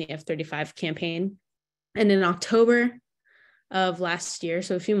the Ground the F-35 campaign. And in October of last year,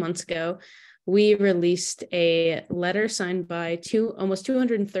 so a few months ago, we released a letter signed by almost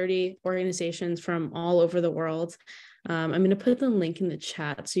 230 organizations from all over the world. I'm going to put the link in the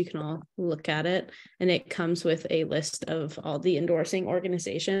chat so you can all look at it. And it comes with a list of all the endorsing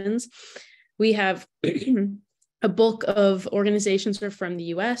organizations. We have a bulk of organizations are from the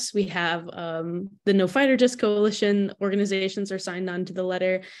US. We have the No Fighter Jets Coalition organizations are signed on to the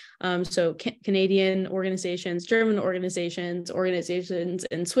letter. So Canadian organizations, German organizations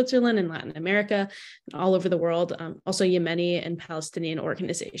in Switzerland and Latin America, and all over the world, also Yemeni and Palestinian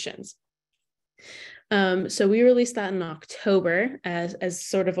organizations. So we released that in October as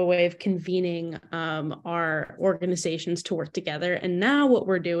sort of a way of convening our organizations to work together. And now what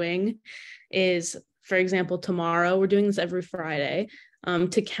we're doing is, for example, tomorrow, we're doing this every Friday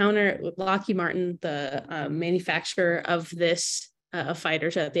to counter Lockheed Martin, the manufacturer of this fighter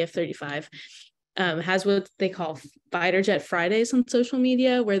jet, the F-35, has what they call Fighter Jet Fridays on social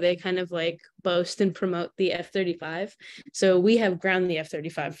media, where they kind of like boast and promote the F-35. So we have Ground the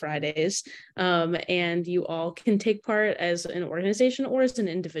F-35 Fridays, and you all can take part as an organization or as an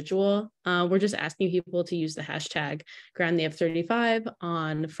individual. We're just asking people to use the hashtag Ground the F-35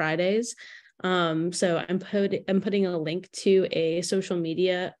 on Fridays. So I'm putting a link to a social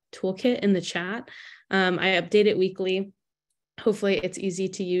media toolkit in the chat. I update it weekly. Hopefully it's easy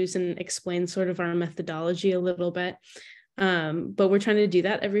to use and explain sort of our methodology a little bit. But we're trying to do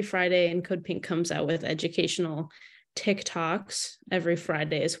that every Friday, and CODEPINK comes out with educational TikToks every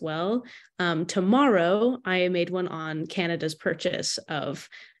Friday as well. Tomorrow, I made one on Canada's purchase of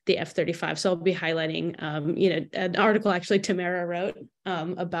the F-35. So I'll be highlighting, an article actually Tamara wrote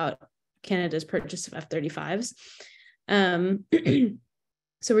about Canada's purchase of F-35s.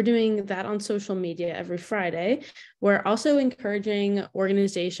 So we're doing that on social media every Friday. We're also encouraging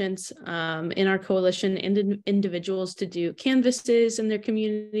organizations in our coalition and individuals to do canvases in their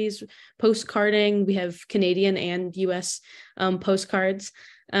communities, postcarding. We have Canadian and US postcards.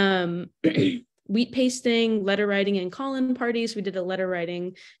 wheat pasting, letter writing, and call-in parties. We did a letter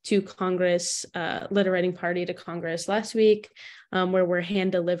writing to Congress, letter writing party to Congress last week, where we're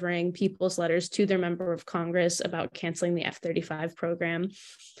hand delivering people's letters to their member of Congress about canceling the F-35 program.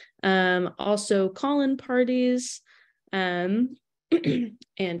 Also call-in parties and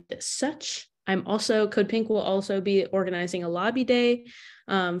such. CODEPINK will also be organizing a lobby day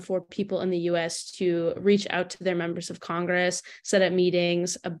for people in the US to reach out to their members of Congress, set up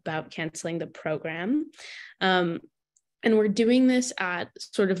meetings about canceling the program. And we're doing this at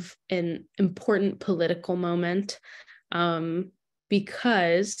sort of an important political moment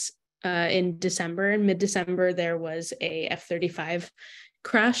because in mid-December, there was a F-35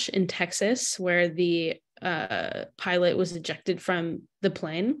 crash in Texas where the pilot was ejected from the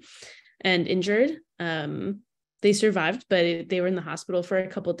plane and injured. They survived, but they were in the hospital for a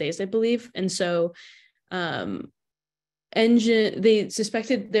couple of days, I believe. And so they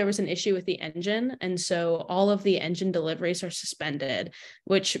suspected there was an issue with the engine. And so all of the engine deliveries are suspended,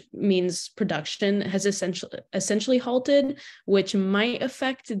 which means production has essentially halted, which might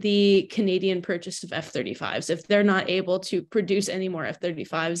affect the Canadian purchase of F-35s. If they're not able to produce any more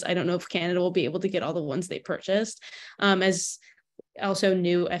F-35s, I don't know if Canada will be able to get all the ones they purchased. As also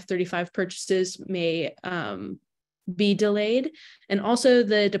new F-35 purchases may be delayed. And also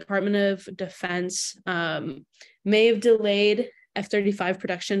the Department of Defense may have delayed F-35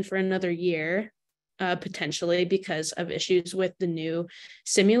 production for another year, potentially because of issues with the new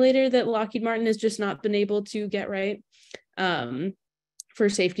simulator that Lockheed Martin has just not been able to get right. For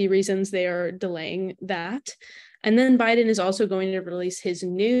safety reasons, they are delaying that. And then Biden is also going to release his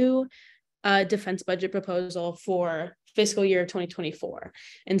new defense budget proposal for fiscal year 2024.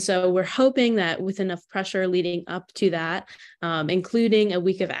 And so we're hoping that with enough pressure leading up to that, including a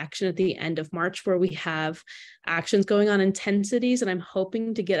week of action at the end of March, where we have actions going on in 10 cities, and I'm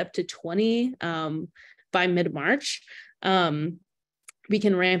hoping to get up to 20 by mid-March, we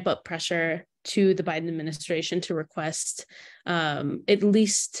can ramp up pressure to the Biden administration to request at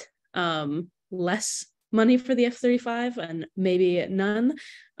least less money for the F-35 and maybe none.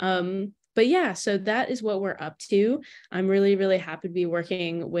 But yeah, so that is what we're up to. I'm really, really happy to be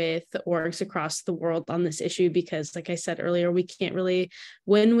working with orgs across the world on this issue because, like I said earlier, we can't really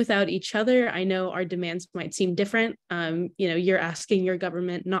win without each other. I know our demands might seem different. You're asking your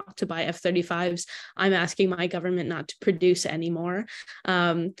government not to buy F-35s. I'm asking my government not to produce anymore.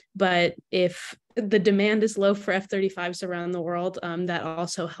 But if the demand is low for F-35s around the world, that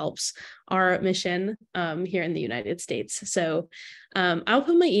also helps our mission here in the United States. So I'll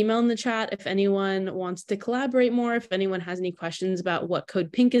put my email in the chat if anyone wants to collaborate more, if anyone has any questions about what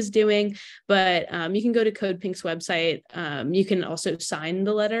CODEPINK is doing. But you can go to CODEPINK's website. You can also sign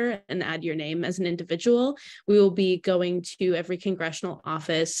the letter and add your name as an individual. We will be going to every congressional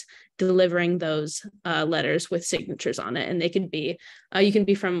office delivering those letters with signatures on it. And they can be, you can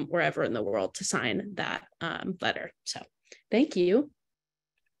be from wherever in the world to sign that letter. So thank you.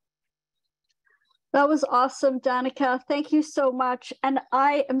 That was awesome, Danica. Thank you so much. And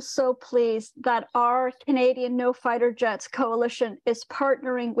I am so pleased that our Canadian No Fighter Jets Coalition is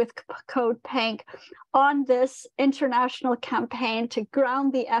partnering with CODEPINK on this international campaign to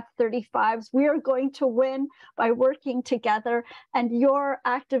ground the F-35s. We are going to win by working together. And your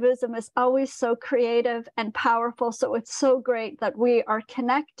activism is always so creative and powerful. So it's so great that we are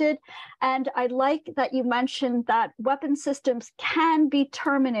connected. And I like that you mentioned that weapon systems can be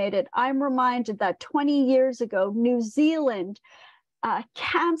terminated. I'm reminded that 20 years ago, New Zealand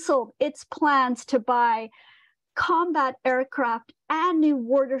canceled its plans to buy combat aircraft and new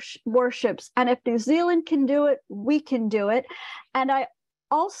warships. And if New Zealand can do it, we can do it. And I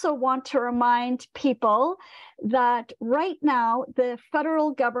also want to remind people that right now the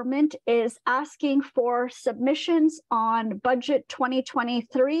federal government is asking for submissions on budget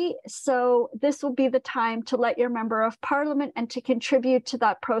 2023. So this will be the time to let your member of parliament and to contribute to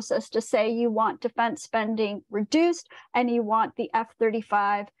that process to say you want defense spending reduced and you want the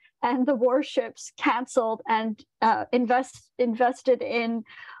F-35 and the warships canceled and invested in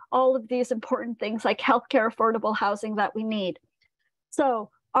all of these important things like healthcare, affordable housing that we need. So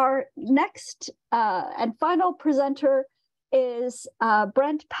our next and final presenter is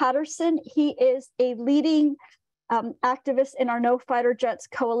Brent Patterson. He is a leading activist in our No Fighter Jets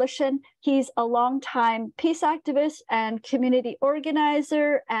Coalition. He's a longtime peace activist and community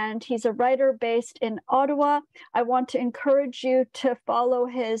organizer, and he's a writer based in Ottawa. I want to encourage you to follow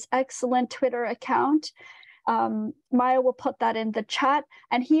his excellent Twitter account. Maya will put that in the chat,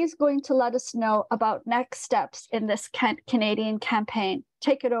 and he's going to let us know about next steps in this Canadian campaign.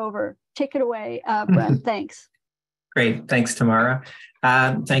 Take it away, Brent. Thanks. Great. Thanks, Tamara.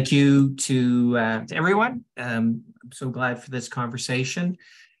 Thank you to everyone. I'm so glad for this conversation.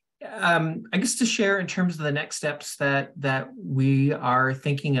 I guess to share in terms of the next steps that we are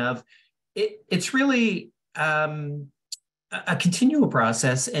thinking of, it's really a continual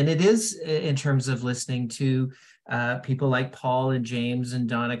process, and it is in terms of listening to people like Paul and James and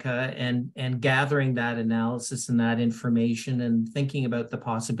Danaka and gathering that analysis and that information and thinking about the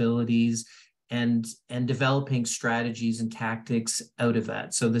possibilities and developing strategies and tactics out of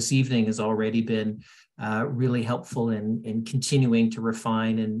that. So this evening has already been really helpful in continuing to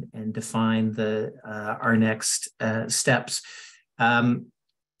refine and define our next steps.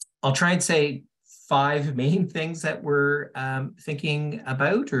 I'll try and say 5 main things that we're thinking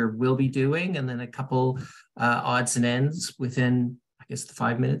about or will be doing, and then a couple odds and ends within, I guess, the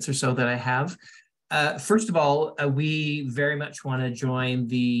 5 minutes or so that I have. First of all, we very much want to join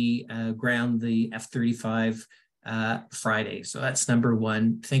the ground the F-35 Friday. So that's number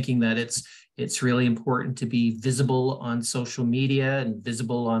one, thinking that it's really important to be visible on social media and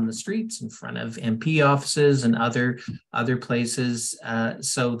visible on the streets in front of MP offices and other places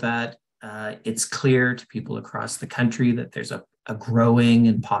so that it's clear to people across the country that there's a growing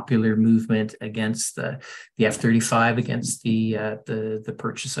and popular movement against the F-35, against the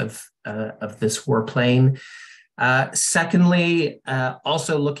purchase of this warplane. Secondly,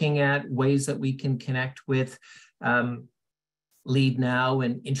 also looking at ways that we can connect with Lead Now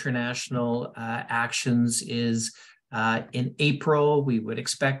and international actions is in April. We would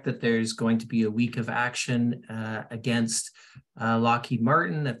expect that there's going to be a week of action against Lockheed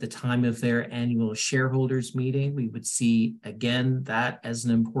Martin at the time of their annual shareholders meeting. We would see again that as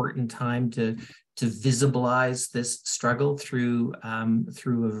an important time to visibilize this struggle through a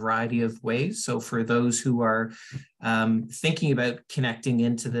variety of ways. So for those who are thinking about connecting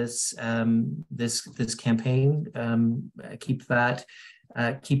into this this campaign, keep that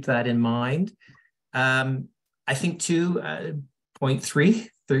in mind. I think too, point 3,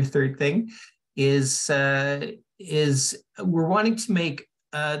 third thing is we're wanting to make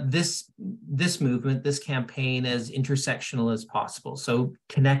this movement, this campaign, as intersectional as possible. So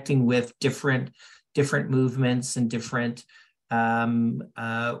connecting with different movements and different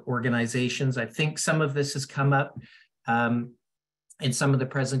organizations. I think some of this has come up in some of the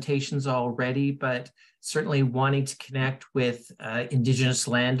presentations already, but certainly wanting to connect with Indigenous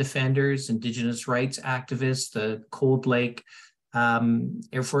land defenders, Indigenous rights activists. The Cold Lake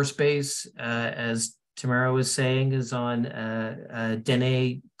Air Force Base, as Tamara was saying, is on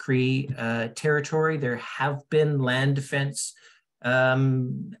Dene Cree territory. There have been land defense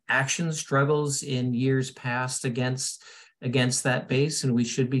action struggles in years past against that base, and we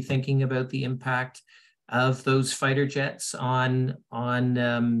should be thinking about the impact of those fighter jets on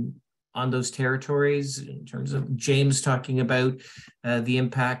those territories, in terms of James talking about the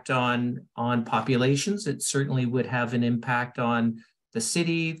impact on populations. It certainly would have an impact on the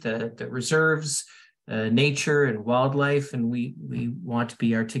city, the reserves, nature and wildlife, and we want to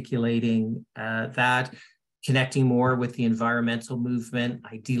be articulating that, connecting more with the environmental movement,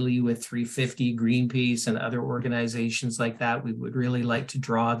 ideally with 350, Greenpeace, and other organizations like that. We would really like to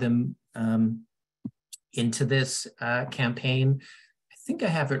draw them into this campaign. I think I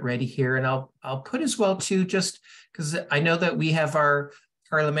have it ready here, and I'll put as well too, just because I know that we have our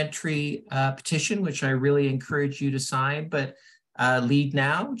parliamentary petition, which I really encourage you to sign, but Lead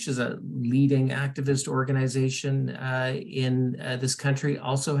Now, which is a leading activist organization in this country,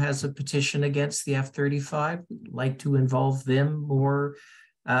 also has a petition against the F-35. We'd like to involve them more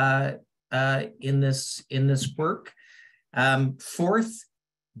in this work. Fourth,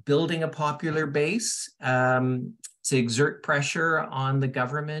 building a popular base to exert pressure on the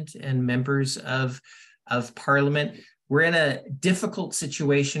government and members of parliament. We're in a difficult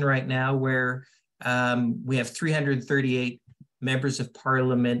situation right now where we have 338 members of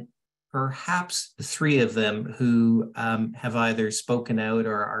parliament, perhaps 3 of them who have either spoken out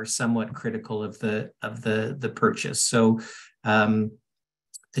or are somewhat critical of the purchase. So the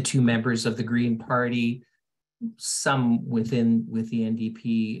 2 members of the Green Party, some with the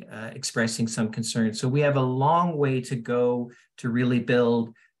NDP expressing some concern. So we have a long way to go to really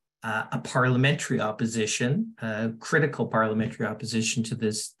build a parliamentary opposition, critical parliamentary opposition to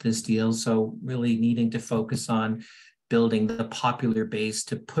this deal. So really needing to focus on building the popular base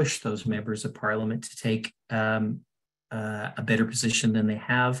to push those members of parliament to take a better position than they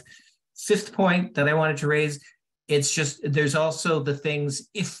have. 5th point that I wanted to raise, it's just, there's also the things,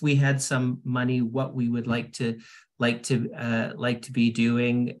 if we had some money, what we would like to be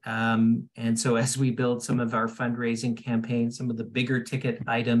doing. And so as we build some of our fundraising campaigns, some of the bigger ticket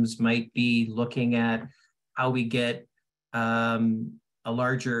items might be looking at how we get a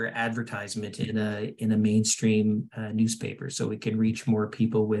larger advertisement in a mainstream newspaper, so we can reach more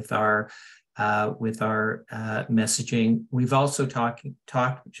people with our messaging. We've also talked,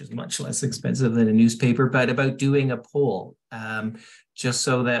 which is much less expensive than a newspaper, but about doing a poll, just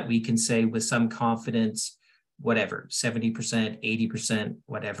so that we can say with some confidence, whatever, 70%, 80%,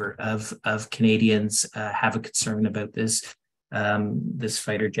 whatever of Canadians have a concern about this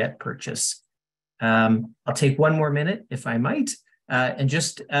fighter jet purchase. I'll take one more minute, if I might. And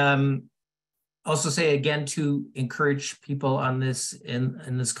just also say again to encourage people on this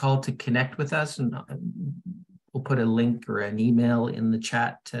in this call to connect with us, and we'll put a link or an email in the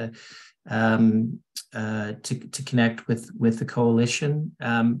chat to connect with the coalition.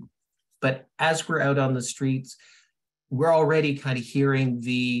 But as we're out on the streets, we're already kind of hearing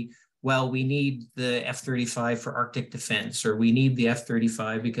well, we need the F-35 for Arctic defense, or we need the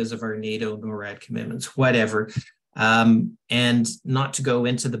F-35 because of our NATO NORAD commitments, whatever. And not to go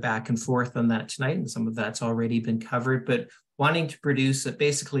into the back and forth on that tonight, and some of that's already been covered, but wanting to produce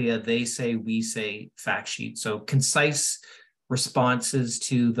basically a they say, we say fact sheet. So concise responses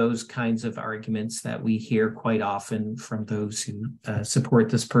to those kinds of arguments that we hear quite often from those who support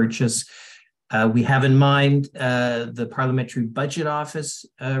this purchase. We have in mind the Parliamentary Budget Office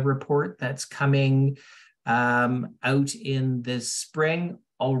report that's coming out in this spring.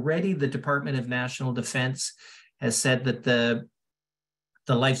 Already the Department of National Defense has said that the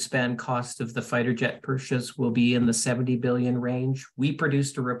lifespan cost of the fighter jet purchase will be in the 70 billion range. We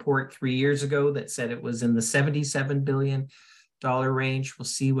produced a report 3 years ago that said it was in the $77 billion range. We'll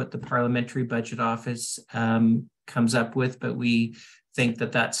see what the Parliamentary Budget Office comes up with, but we think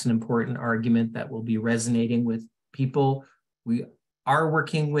that that's an important argument that will be resonating with people. We are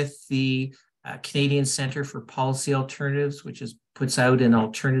working with the Canadian Centre for Policy Alternatives, which puts out an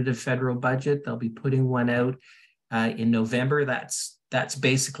alternative federal budget. They'll be putting one out in November. That's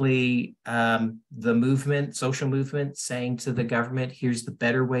basically the movement, social movement, saying to the government, here's the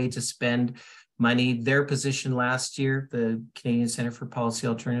better way to spend money. Their position last year, the Canadian Centre for Policy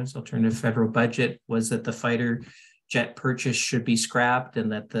Alternatives, alternative federal budget, was that the fighter jet purchase should be scrapped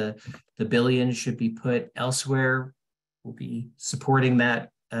and that the billions should be put elsewhere. We'll be supporting that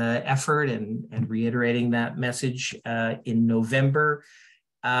effort and reiterating that message in November.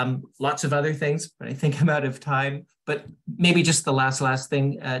 Lots of other things, but I think I'm out of time. But maybe just the last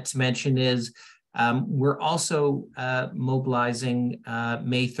thing to mention is we're also mobilizing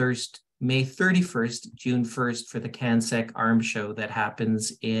May 31st, June 1st for the CanSec Arms Show that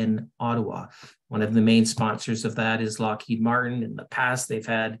happens in Ottawa. One of the main sponsors of that is Lockheed Martin. In the past, they've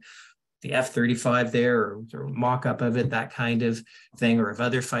had the F-35 there, or a mock-up of it, that kind of thing, or of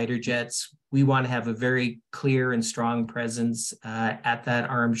other fighter jets. We want to have a very clear and strong presence at that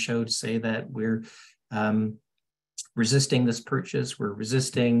arms show to say that we're resisting this purchase, we're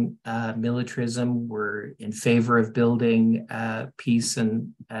resisting militarism, we're in favor of building peace,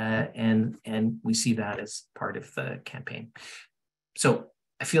 and we see that as part of the campaign. So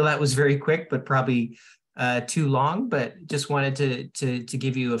I feel that was very quick, but probably too long, but just wanted to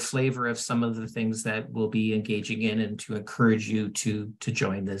give you a flavor of some of the things that we'll be engaging in and to encourage you to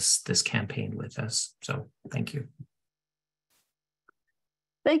join this campaign with us. So thank you.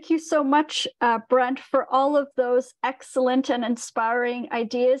 Thank you so much, Brent, for all of those excellent and inspiring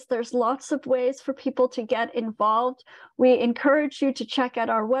ideas. There's lots of ways for people to get involved. We encourage you to check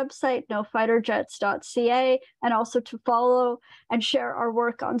out our website, nofighterjets.ca, and also to follow and share our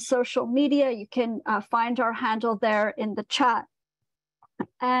work on social media. You can find our handle there in the chat.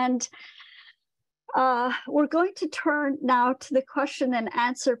 And we're going to turn now to the question and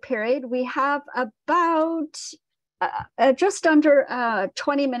answer period. We have about just under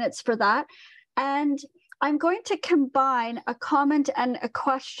 20 minutes for that. And I'm going to combine a comment and a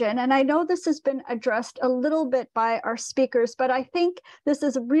question. And I know this has been addressed a little bit by our speakers, but I think this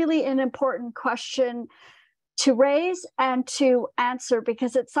is really an important question to raise and to answer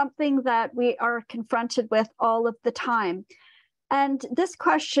because it's something that we are confronted with all of the time. And this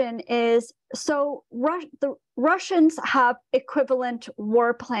question is, so the Russians have equivalent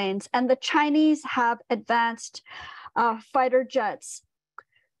warplanes and the Chinese have advanced fighter jets.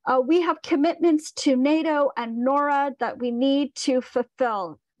 We have commitments to NATO and NORAD that we need to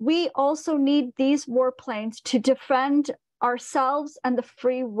fulfill. We also need these warplanes to defend ourselves and the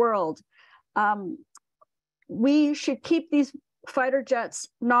free world. We should keep these fighter jets,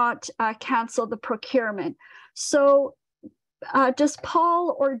 not cancel the procurement. So does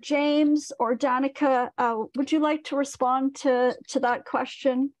Paul or James or Danaka, would you like to respond to that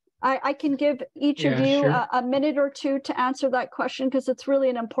question? I can give each of you a minute or two to answer that question because it's really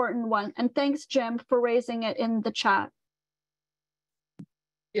an important one. And thanks, Jim, for raising it in the chat.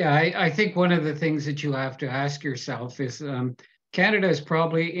 Yeah, I think one of the things that you have to ask yourself is Canada is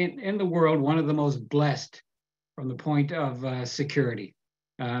probably in the world one of the most blessed from the point of security,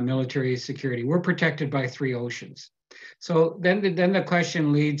 military security. We're protected by 3 oceans. So then the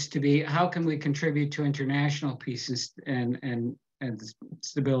question leads to be, how can we contribute to international peace and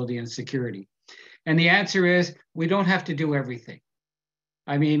stability and security? And the answer is, we don't have to do everything.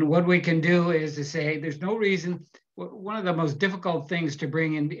 I mean, what we can do is to say, there's no reason. One of the most difficult things to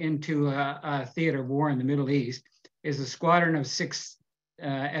bring into a theater of war in the Middle East is a squadron of 6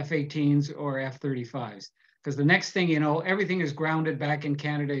 F-18s or F-35s. Because the next thing you know, everything is grounded back in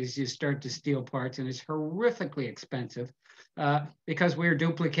Canada as you start to steal parts, and it's horrifically expensive because we're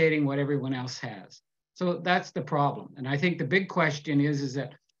duplicating what everyone else has. So that's the problem. And I think the big question is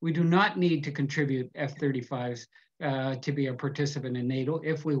that we do not need to contribute F-35s to be a participant in NATO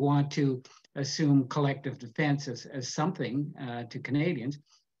if we want to assume collective defense as something to Canadians.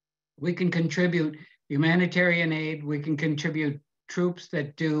 We can contribute humanitarian aid, we can contribute troops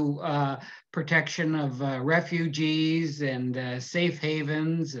that do protection of refugees and safe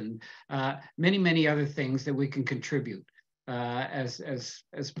havens and many, many other things that we can contribute as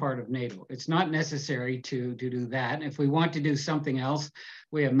part of NATO. It's not necessary to do that. And if we want to do something else,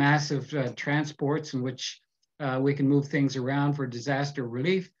 we have massive transports in which we can move things around for disaster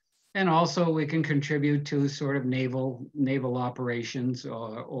relief. And also we can contribute to sort of naval operations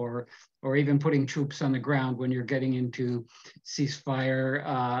or even putting troops on the ground when you're getting into ceasefire,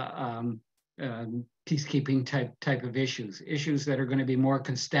 peacekeeping type of issues that are going to be more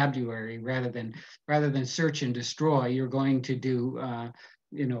constabulary rather than search and destroy. You're going to do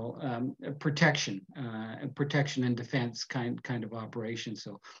protection and defense kind of operation.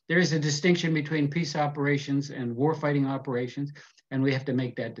 So there is a distinction between peace operations and warfighting operations, and we have to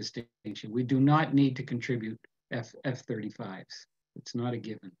make that distinction. We do not need to contribute F-35s. It's not a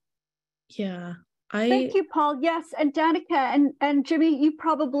given. Yeah. Thank you, Paul. Yes, and Danica and Jimmy, you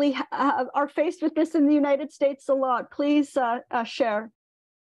probably are faced with this in the United States a lot. Please share.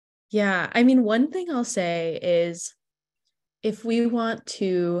 Yeah, I mean, one thing I'll say is, if we want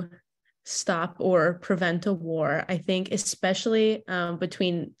to stop or prevent a war, I think especially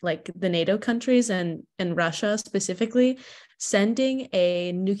between like the NATO countries and Russia specifically, sending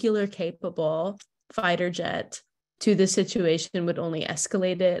a nuclear capable fighter jet to the situation would only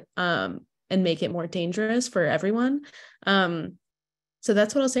escalate it and make it more dangerous for everyone. So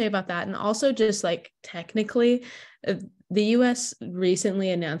that's what I'll say about that. And also just like technically, the US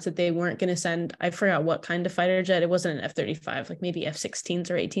recently announced that they weren't going to send, I forgot what kind of fighter jet. It wasn't an F-35, like maybe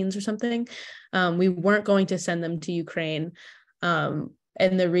F-16s or 18s or something. We weren't going to send them to Ukraine. And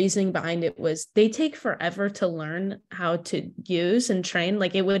the reasoning behind it was they take forever to learn how to use and train.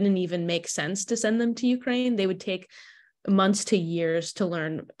 Like it wouldn't even make sense to send them to Ukraine. They would take months to years to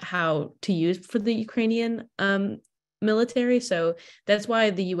learn how to use for the Ukrainian military. So that's why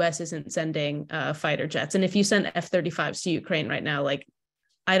the US isn't sending fighter jets. And if you send F-35s to Ukraine right now, like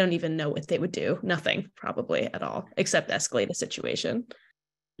I don't even know what they would do. Nothing probably at all, except escalate a situation.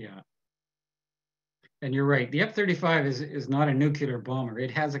 Yeah. And you're right. The F-35 is not a nuclear bomber.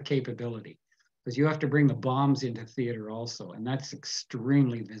 It has a capability because you have to bring the bombs into theater also. And that's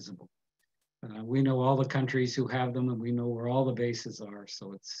extremely visible. We know all the countries who have them and we know where all the bases are.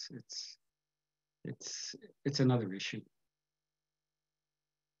 So it's another issue.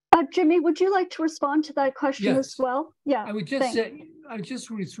 Jimmy, would you like to respond to that question as well? Yeah. I would just say, I just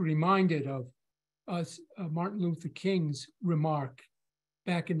was reminded of Martin Luther King's remark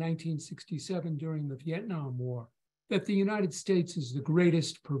back in 1967 during the Vietnam War, that the United States is the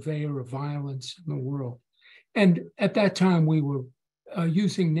greatest purveyor of violence in the world. And at that time, we were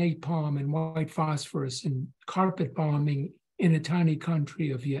using napalm and white phosphorus and carpet bombing in a tiny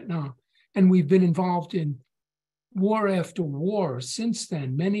country of Vietnam. And we've been involved in war after war since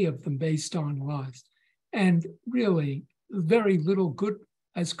then, many of them based on lies. And really, very little good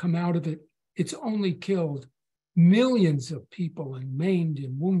has come out of it. It's only killed millions of people and maimed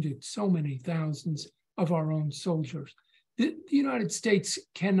and wounded so many thousands of our own soldiers. The United States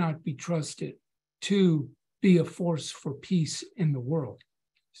cannot be trusted to be a force for peace in the world.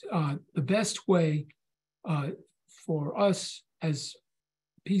 The best way for us as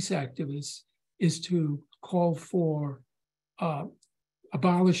peace activists is to call for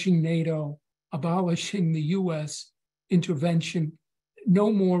abolishing NATO, abolishing the US intervention,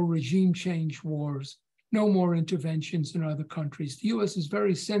 no more regime change wars, no more interventions in other countries. The US is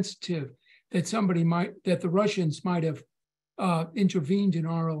very sensitive that the Russians might have intervened in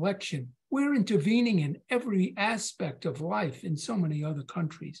our election. We're intervening in every aspect of life in so many other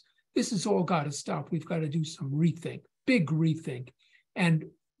countries. This has all got to stop. We've got to do some rethink, big rethink, and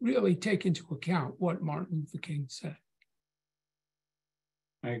really take into account what Martin Luther King said.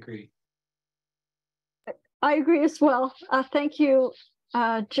 I agree. I agree as well. Thank you,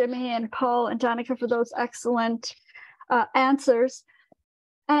 Jimmy and Paul and Danaka, for those excellent answers.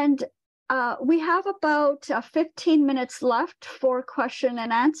 And we have about 15 minutes left for question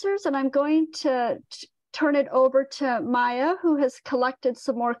and answers, and I'm going to turn it over to Maya, who has collected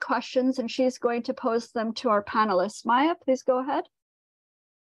some more questions, and she's going to pose them to our panelists. Maya, please go ahead.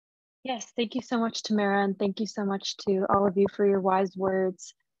 Yes, thank you so much, Tamara, and thank you so much to all of you for your wise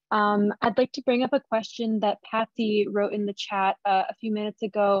words. I'd like to bring up a question that Patsy wrote in the chat a few minutes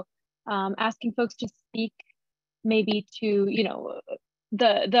ago, asking folks to speak maybe to, you know,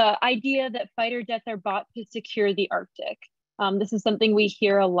 the idea that fighter jets are bought to secure the Arctic. This is something we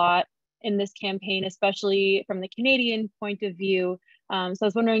hear a lot in this campaign, especially from the Canadian point of view. So I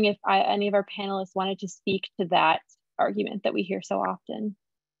was wondering if any of our panelists wanted to speak to that argument that we hear so often.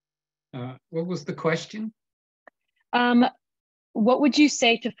 What was the question? What would you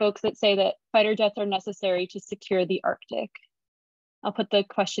say to folks that say that fighter jets are necessary to secure the Arctic? I'll put the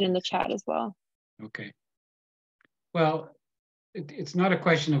question in the chat as well. Okay. Well, it's not a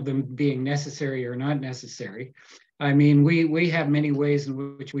question of them being necessary or not necessary. I mean, we have many ways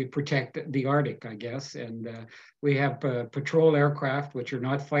in which we protect the Arctic, I guess. And we have patrol aircraft, which are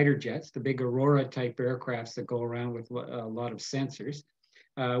not fighter jets, the big Aurora type aircrafts that go around with a lot of sensors.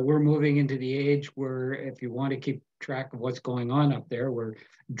 We're moving into the age where if you want to keep track of what's going on up there, where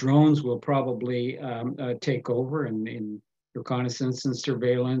drones will probably take over in reconnaissance and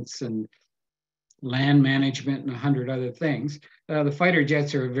surveillance and land management and 100 other things. The fighter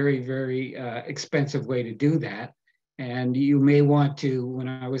jets are a very, very expensive way to do that. And you may want to, when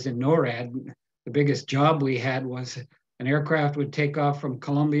I was in NORAD, the biggest job we had was an aircraft would take off from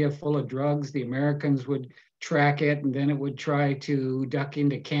Colombia full of drugs. The Americans would track it, and then it would try to duck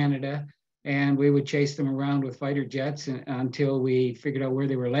into Canada. And we would chase them around with fighter jets until we figured out where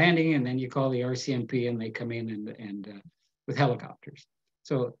they were landing. And then you call the RCMP and they come in and with helicopters.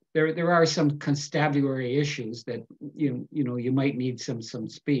 So there are some constabulary issues that you know you might need some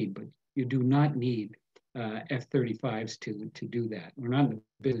speed, but you do not need F-35s to do that. We're not in the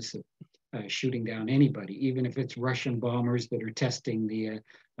business of shooting down anybody, even if it's Russian bombers that are testing the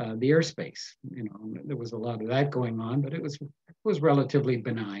airspace. You know, there was a lot of that going on, but it was relatively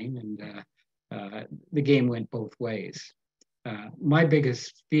benign, and the game went both ways. My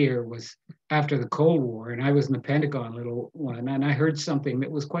biggest fear was after the Cold War, and I was in the Pentagon a little one, and I heard something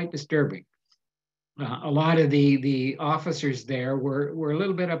that was quite disturbing. A lot of the officers there were a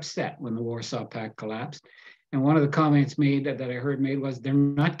little bit upset when the Warsaw Pact collapsed. And one of the comments made that I heard made was they're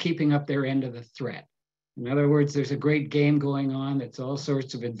not keeping up their end of the threat. In other words, there's a great game going on. It's all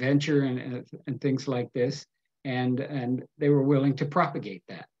sorts of adventure and things like this. And they were willing to propagate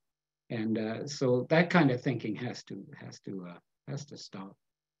that. And so that kind of thinking has to stop.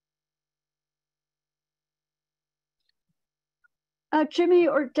 Jimmy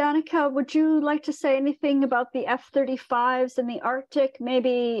or Danaka, would you like to say anything about the F-35s in the Arctic?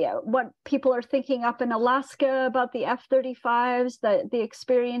 Maybe what people are thinking up in Alaska about the F-35s, the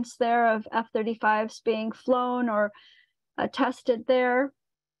experience there of F-35s being flown or tested there?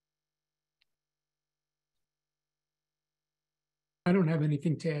 I don't have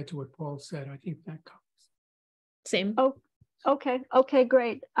anything to add to what Paul said. I think that covers. Same. Oh, okay,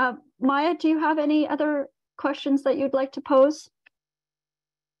 great. Maya, do you have any other questions that you'd like to pose?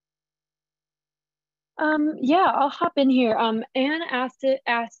 Yeah, I'll hop in here. Anne asked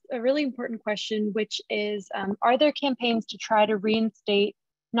a really important question, which is, are there campaigns to try to reinstate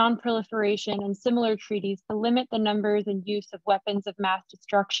non-proliferation and similar treaties to limit the numbers and use of weapons of mass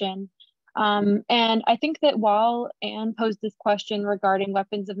destruction? And I think that while Anne posed this question regarding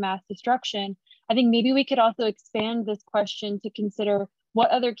weapons of mass destruction, I think maybe we could also expand this question to consider what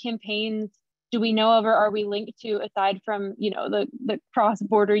other campaigns do we know of or are we linked to, aside from, you know, the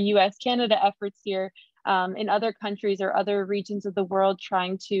cross-border US-Canada efforts here, in other countries or other regions of the world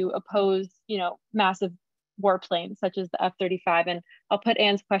trying to oppose, you know, massive warplanes such as the F-35. And I'll put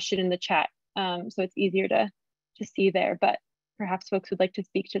Anne's question in the chat so it's easier to see there, but perhaps folks would like to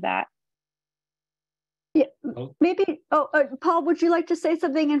speak to that. Yeah, maybe, Paul, would you like to say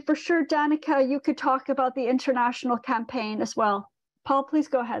something? And for sure, Danaka, you could talk about the international campaign as well. Paul, please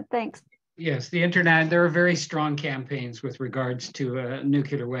go ahead, thanks. Yes, there are very strong campaigns with regards to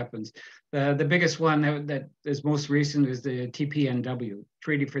nuclear weapons. The biggest one that is most recent is the TPNW,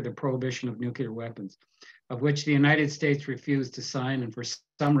 Treaty for the Prohibition of Nuclear Weapons. of which the United States refused to sign, and for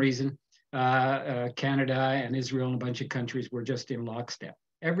some reason, Canada and Israel and a bunch of countries were just in lockstep.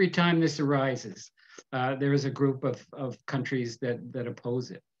 Every time this arises, there is a group of countries that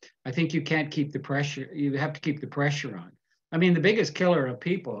oppose it. I think you can't keep the pressure. You have to keep the pressure on. I mean, the biggest killer of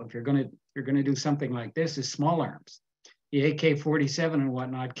people, if you're going to do something like this, is small arms. The AK-47 and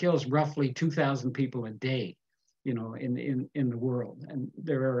whatnot kills roughly 2,000 people a day, you know, in the world. And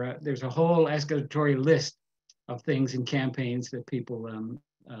there's a whole escalatory list of things and campaigns that people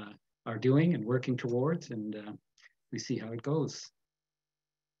are doing and working towards, and we see how it goes.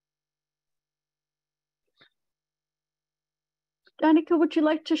 Danaka, would you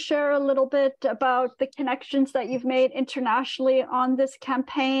like to share a little bit about the connections that you've made internationally on this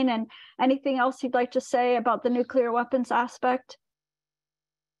campaign, and anything else you'd like to say about the nuclear weapons aspect?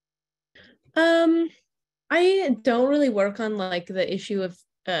 I don't really work on like the issue of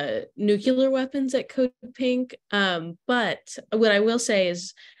nuclear weapons at CODEPINK, but what I will say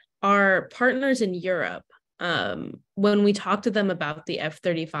is our partners in Europe, when we talk to them about the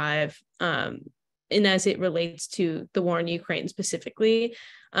F-35, and as it relates to the war in Ukraine specifically,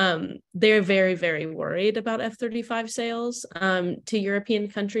 they're very, very worried about F-35 sales to European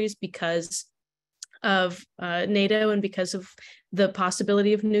countries because of NATO and because of the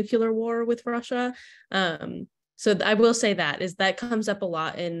possibility of nuclear war with Russia. So I will say that comes up a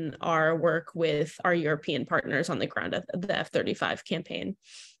lot in our work with our European partners on the ground of the F-35 campaign.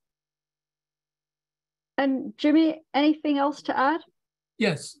 And Jimmy, anything else to add?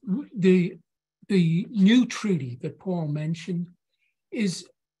 Yes, the new treaty that Paul mentioned is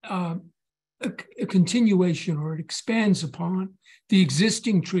a continuation, or it expands upon the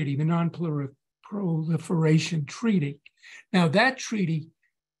existing treaty, the Non-Proliferation Treaty. Now that treaty,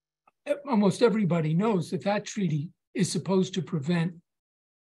 almost everybody knows that treaty is supposed to prevent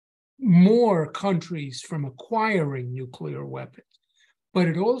more countries from acquiring nuclear weapons, but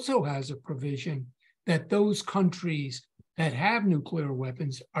it also has a provision that those countries that have nuclear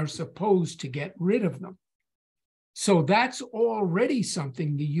weapons are supposed to get rid of them. So that's already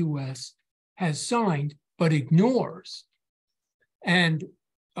something the US has signed but ignores. And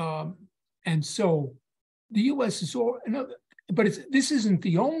so the US is all, but this isn't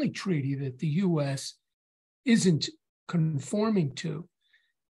the only treaty that the US isn't conforming to.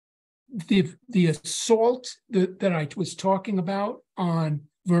 The assault that I was talking about on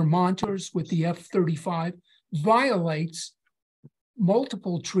Vermonters with the F-35 violates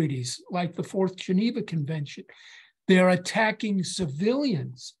multiple treaties, like the Fourth Geneva Convention. They're attacking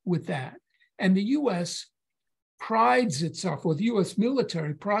civilians with that. And the US prides itself, or the US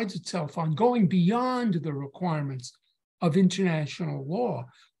military prides itself on going beyond the requirements of international law,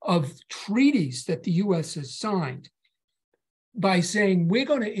 of treaties that the US has signed, by saying we're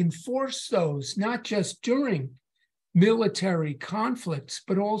going to enforce those not just during military conflicts,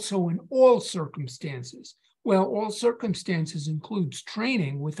 but also in all circumstances. Well, all circumstances includes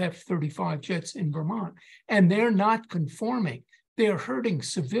training with F-35 jets in Vermont, and they're not conforming. They're hurting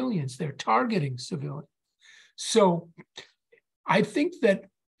civilians. They're targeting civilians. So I think that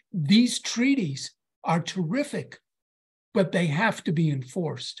these treaties are terrific, but they have to be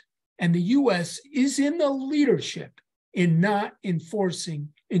enforced. And the US is in the leadership in not enforcing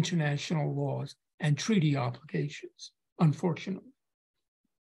international laws and treaty obligations, unfortunately.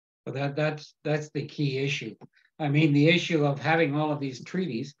 Well, that's the key issue. I mean, the issue of having all of these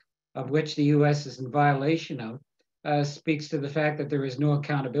treaties, of which the US is in violation of, speaks to the fact that there is no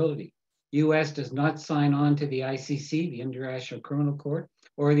accountability. US does not sign on to the ICC, the International Criminal Court,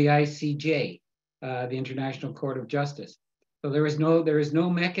 or the ICJ, the International Court of Justice. So there is no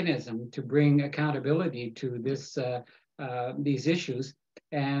mechanism to bring accountability to these issues,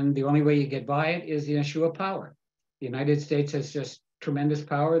 and the only way you get by it is the issue of power. The United States has just tremendous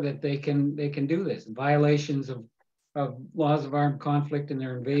power that they can do this. Violations of laws of armed conflict in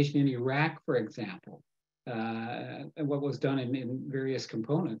their invasion in Iraq, for example, and what was done in various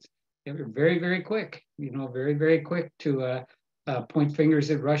components. They were very, very quick, very, very quick to point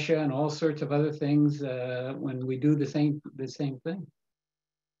fingers at Russia and all sorts of other things when we do the same thing.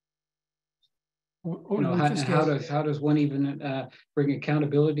 How does one even bring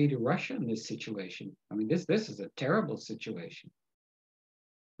accountability to Russia in this situation? I mean, this is a terrible situation.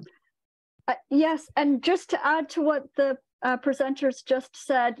 Yes, and just to add to what the presenters just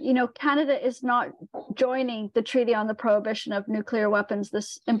said, Canada is not joining the Treaty on the Prohibition of Nuclear Weapons,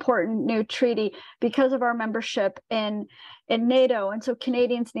 this important new treaty, because of our membership in NATO. And so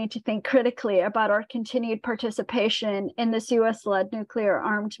Canadians need to think critically about our continued participation in this US-led nuclear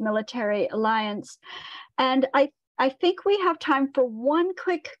armed military alliance. And I I think we have time for one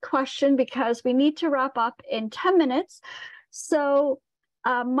quick question because we need to wrap up in 10 minutes. So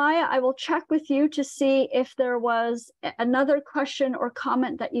Maya, I will check with you to see if there was another question or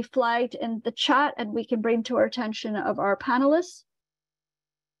comment that you flagged in the chat and we can bring to our attention of our panelists.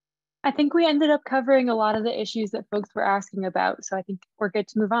 I think we ended up covering a lot of the issues that folks were asking about. So I think we're good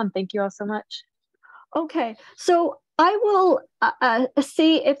to move on. Thank you all so much. Okay, so I will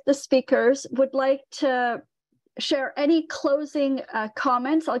see if the speakers would like to share any closing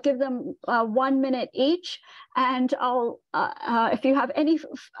comments. I'll give them 1 minute each, and I'll if you have any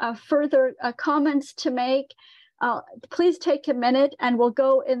further comments to make, please take a minute, and we'll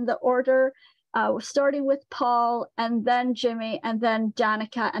go in the order, starting with Paul, and then Jimmy, and then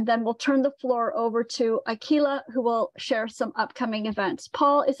Danaka, and then we'll turn the floor over to Akila, who will share some upcoming events.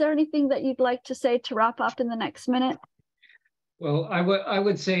 Paul, is there anything that you'd like to say to wrap up in the next minute? Well, I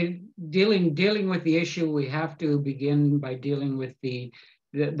would say dealing with the issue, we have to begin by dealing with the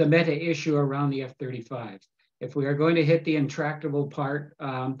meta issue around the F-35. If we are going to hit the intractable part,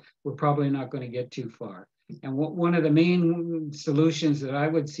 we're probably not going to get too far. And one of the main solutions that I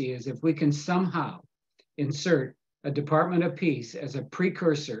would see is if we can somehow insert a Department of Peace as a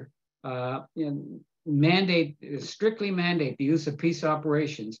precursor, and strictly mandate the use of peace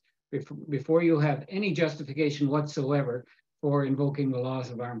operations before you have any justification whatsoever for invoking the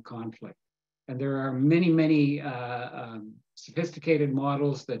laws of armed conflict. And there are many, many sophisticated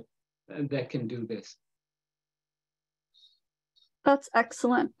models that can do this. That's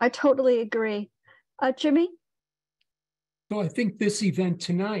excellent. I totally agree. Jimmy? So I think this event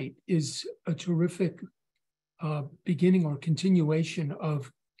tonight is a terrific beginning or continuation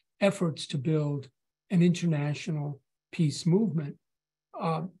of efforts to build an international peace movement.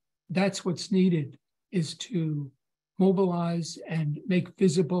 That's what's needed, is to mobilize and make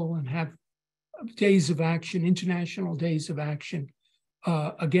visible and have days of action, international days of action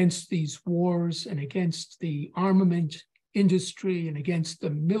against these wars and against the armament industry and against the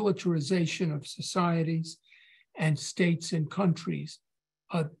militarization of societies and states and countries.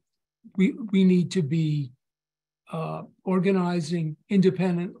 We need to be organizing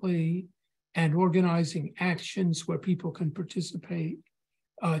independently and organizing actions where people can participate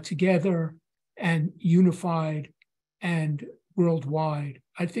together and unified and worldwide.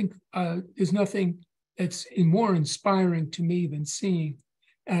 I think there's nothing that's more inspiring to me than seeing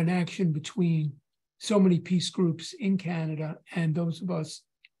an action between so many peace groups in Canada and those of us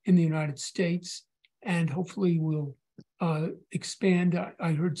in the United States, and hopefully we'll expand.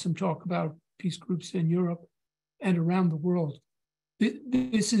 I heard some talk about peace groups in Europe and around the world.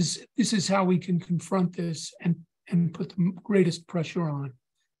 This is how we can confront this and put the greatest pressure on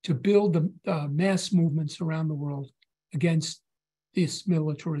to build the mass movements around the world against this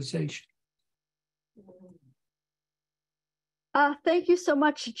militarization. Thank you so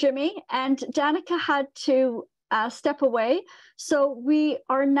much, Jimmy. And Danaka had to step away. So we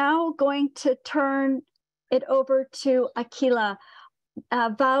are now going to turn it over to Akila,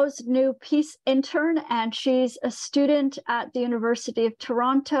 VOW's new peace intern, and she's a student at the University of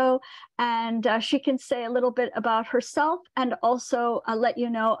Toronto. And she can say a little bit about herself and also let you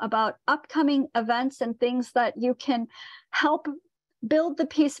know about upcoming events and things that you can help build the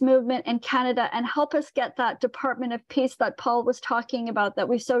peace movement in Canada and help us get that Department of Peace that Paul was talking about that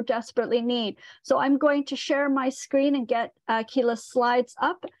we so desperately need. So I'm going to share my screen and get Akila's slides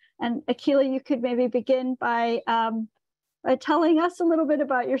up. And Akila, you could maybe begin by telling us a little bit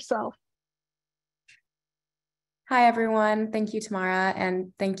about yourself. Hi, everyone. Thank you, Tamara,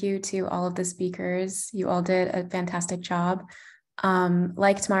 and thank you to all of the speakers. You all did a fantastic job.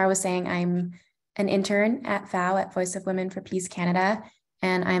 Like Tamara was saying, I'm an intern at VOW at Voice of Women for Peace Canada,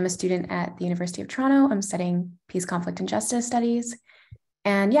 and I'm a student at the University of Toronto. I'm studying Peace, Conflict, and Justice Studies.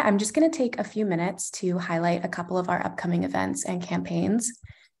 And yeah, I'm just going to take a few minutes to highlight a couple of our upcoming events and campaigns.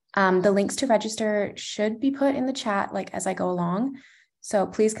 The links to register should be put in the chat as I go along. So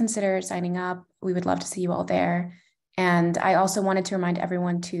please consider signing up. We would love to see you all there. And I also wanted to remind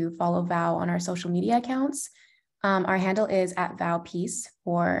everyone to follow VOW on our social media accounts. Our handle is @VOWPeace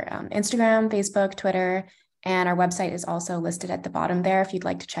for Instagram, Facebook, Twitter, and our website is also listed at the bottom there if you'd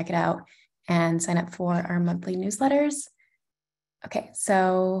like to check it out and sign up for our monthly newsletters. Okay,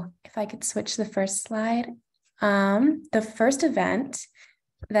 so if I could switch the first slide. The first event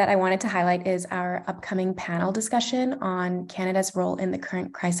that I wanted to highlight is our upcoming panel discussion on Canada's role in the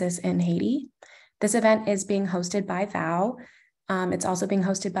current crisis in Haiti. This event is being hosted by VOW. It's also being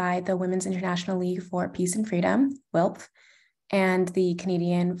hosted by the Women's International League for Peace and Freedom, WILPF, and the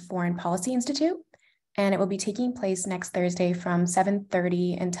Canadian Foreign Policy Institute. and it will be taking place next Thursday from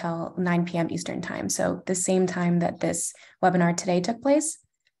 7:30 until 9 p.m. Eastern time. So the same time that this webinar today took place.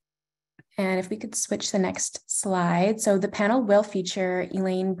 And if we could switch to the next slide. So the panel will feature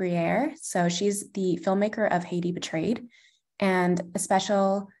Elaine Briere. So she's the filmmaker of Haiti Betrayed, and a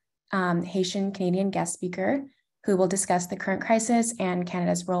special Haitian Canadian guest speaker who will discuss the current crisis and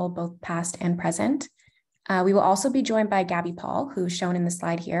Canada's role, both past and present. We will also be joined by Gabby Paul, who's shown in the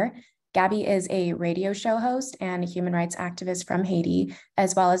slide here. Gabby is a radio show host and a human rights activist from Haiti,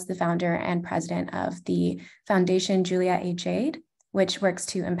 as well as the founder and president of the Foundation Julia A. Jade, which works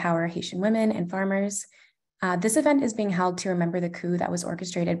to empower Haitian women and farmers. This event is being held to remember the coup that was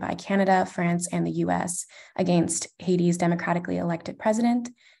orchestrated by Canada, France, and the US against Haiti's democratically elected president,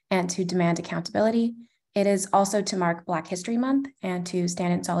 and to demand accountability. It is also to mark Black History Month and to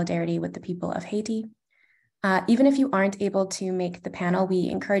stand in solidarity with the people of Haiti. Even if you aren't able to make the panel, we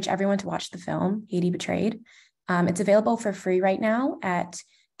encourage everyone to watch the film, Haiti Betrayed. It's available for free right now at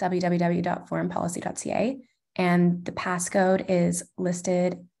www.foreignpolicy.ca. And the passcode is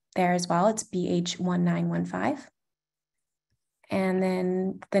listed there as well. It's BH1915. And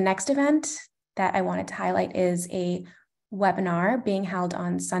then the next event that I wanted to highlight is a webinar being held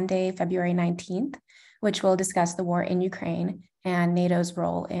on Sunday, February 19th, which will discuss the war in Ukraine and NATO's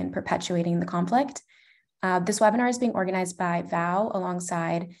role in perpetuating the conflict. This webinar is being organized by VOW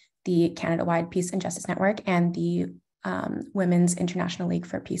alongside the Canada-wide Peace and Justice Network and the Women's International League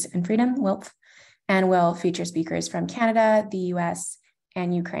for Peace and Freedom, WILPF, and will feature speakers from Canada, the US,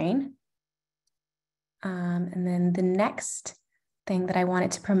 and Ukraine. And then the next thing that I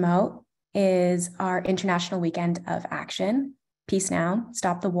wanted to promote is our International Weekend of Action, Peace Now,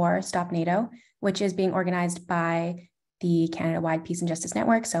 Stop the War, Stop NATO, which is being organized by the Canada-wide Peace and Justice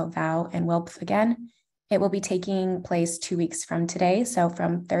Network, so VOW and WILPF again. It will be taking place 2 weeks from today, so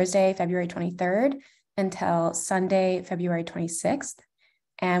from Thursday, February 23rd until Sunday, February 26th.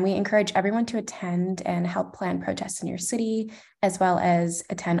 And we encourage everyone to attend and help plan protests in your city, as well as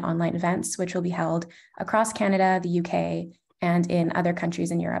attend online events, which will be held across Canada, the UK, and in other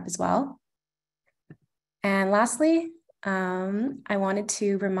countries in Europe as well. And lastly, I wanted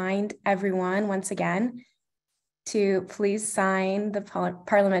to remind everyone once again to please sign the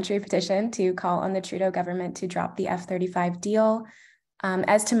parliamentary petition to call on the Trudeau government to drop the F-35 deal.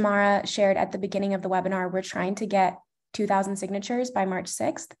 As Tamara shared at the beginning of the webinar, we're trying to get 2,000 signatures by March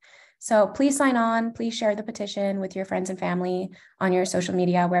 6th. So please sign on, please share the petition with your friends and family on your social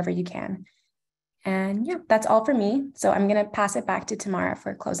media, wherever you can. And yeah, that's all for me. So I'm gonna pass it back to Tamara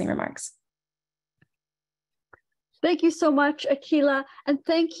for closing remarks. Thank you so much, Akila. And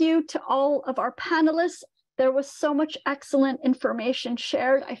thank you to all of our panelists. There was so much excellent information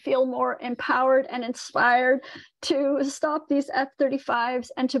shared. I feel more empowered and inspired to stop these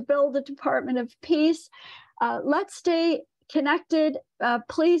F-35s and to build a Department of Peace. Let's stay connected.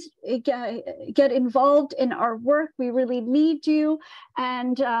 Please get involved in our work. We really need you.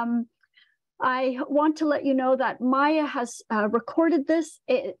 And I want to let you know that Maya has recorded this.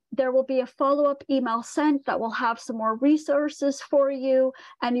 There will be a follow-up email sent that will have some more resources for you,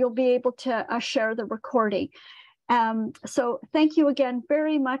 and you'll be able to share the recording. So thank you again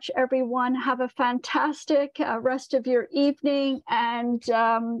very much, everyone. Have a fantastic rest of your evening, and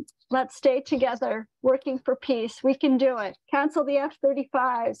let's stay together, working for peace. We can do it. Cancel the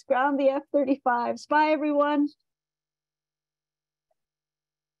F-35s, ground the F-35s. Bye, everyone.